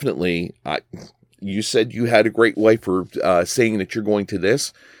me definitely. You said you had a great wife for saying that you're going to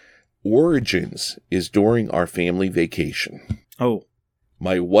this. Origins is during our family vacation. Oh.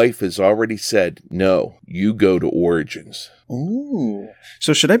 My wife has already said, no, you go to Origins. Ooh.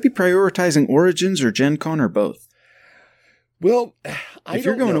 So should I be prioritizing Origins or Gen Con or both? Well, if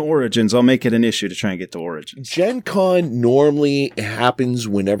you're going to Origins, I'll make it an issue to try and get to Origins. Gen Con normally happens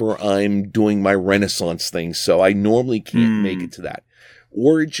whenever I'm doing my Renaissance thing, so I normally can't make it to that.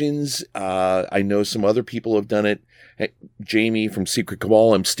 Origins, I know some other people have done it. Hey, Jamie from Secret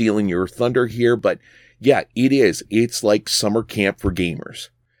Cabal, I'm stealing your thunder here, but yeah, it is. It's like summer camp for gamers.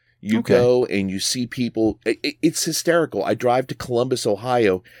 You go and you see people. It's hysterical. I drive to Columbus,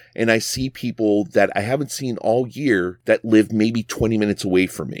 Ohio, and I see people that I haven't seen all year that live maybe 20 minutes away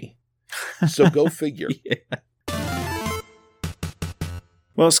from me. So go figure. Yeah.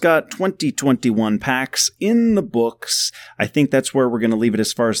 Well, Scott, 2021 PAX in the books. I think that's where we're going to leave it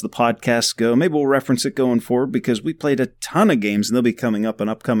as far as the podcasts go. Maybe we'll reference it going forward because we played a ton of games and they'll be coming up in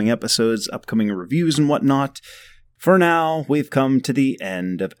upcoming episodes, upcoming reviews and whatnot. For now, we've come to the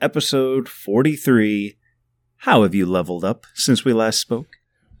end of episode 43. How have you leveled up since we last spoke?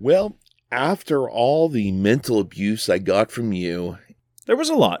 Well, after all the mental abuse I got from you, there was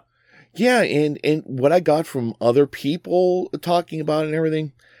a lot. Yeah, and what I got from other people talking about it and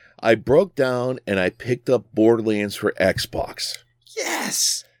everything, I broke down and I picked up Borderlands for Xbox.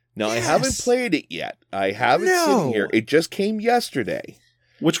 Yes! Now, I haven't played it yet. I have it sitting here. It just came yesterday.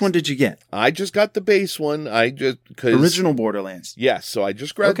 Which one did you get? I just got the base one. Original Borderlands. Yes, so I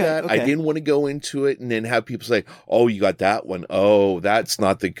just grabbed that. I didn't want to go into it and then have people say, oh, you got that one. Oh, that's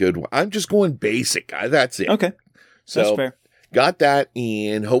not the good one. I'm just going basic. That's it. Okay, so, that's fair. Got that,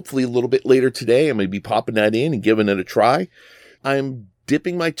 and hopefully a little bit later today, I'm going to be popping that in and giving it a try. I'm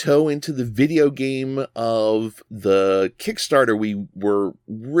dipping my toe into the video game of the Kickstarter we were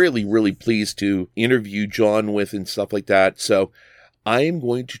really, really pleased to interview John with and stuff like that. So I am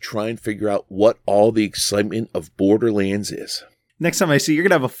going to try and figure out what all the excitement of Borderlands is. Next time I see you, you're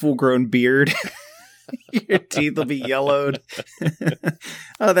going to have a full-grown beard. Your teeth will be yellowed.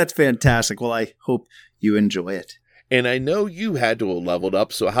 Oh, that's fantastic. Well, I hope you enjoy it. And I know you had to have leveled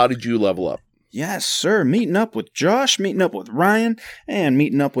up, so how did you level up? Yes, sir. Meeting up with Josh, meeting up with Ryan, and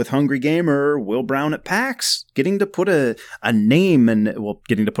meeting up with Hungry Gamer Will Brown at PAX. Getting to put a name and, well,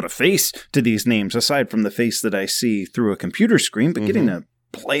 getting to put a face to these names, aside from the face that I see through a computer screen, but getting to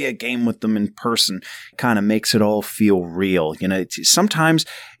play a game with them in person kind of makes it all feel real. You know, sometimes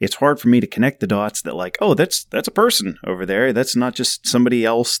it's hard for me to connect the dots that like, oh, that's a person over there. That's not just somebody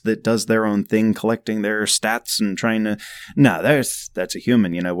else that does their own thing, collecting their stats and trying to, no, that's a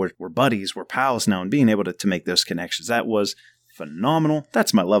human. You know, we're buddies, we're pals now, and being able to make those connections, that was phenomenal.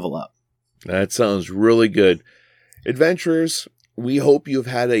 That's my level up. That sounds really good. Adventurers, we hope you've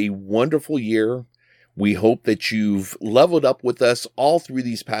had a wonderful year. We hope that you've leveled up with us all through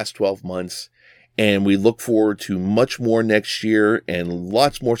these past 12 months, and we look forward to much more next year and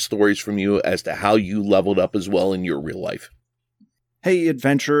lots more stories from you as to how you leveled up as well in your real life. Hey,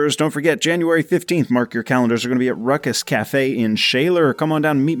 adventurers, don't forget, January 15th, mark your calendars, are going to be at Ruckus Cafe in Shaler. Come on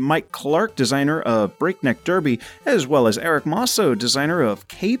down and meet Mike Clark, designer of Breakneck Derby, as well as Eric Mosso, designer of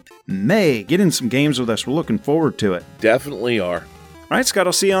Cape May. Get in some games with us. We're looking forward to it. Definitely are. All right, Scott,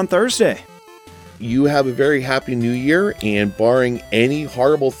 I'll see you on Thursday. You have a very happy new year, and barring any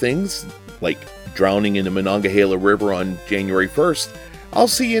horrible things, like drowning in the Monongahela River on January 1st, I'll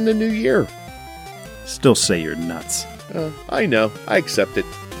see you in the new year. Still say you're nuts. I know. I accept it.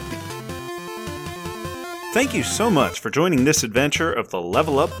 Thank you so much for joining this adventure of the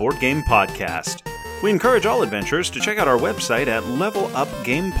Level Up Board Game Podcast. We encourage all adventurers to check out our website at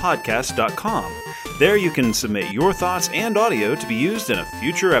levelupgamepodcast.com. There you can submit your thoughts and audio to be used in a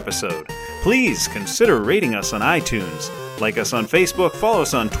future episode. Please consider rating us on iTunes, like us on Facebook, follow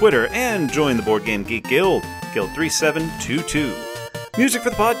us on Twitter, and join the Board Game Geek Guild, Guild 3722. Music for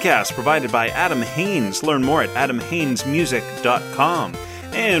the podcast provided by Adam Haynes. Learn more at adamhaynesmusic.com.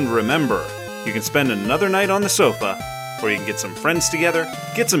 And remember, you can spend another night on the sofa, or you can get some friends together,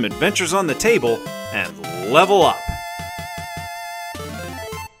 get some adventures on the table, and level up.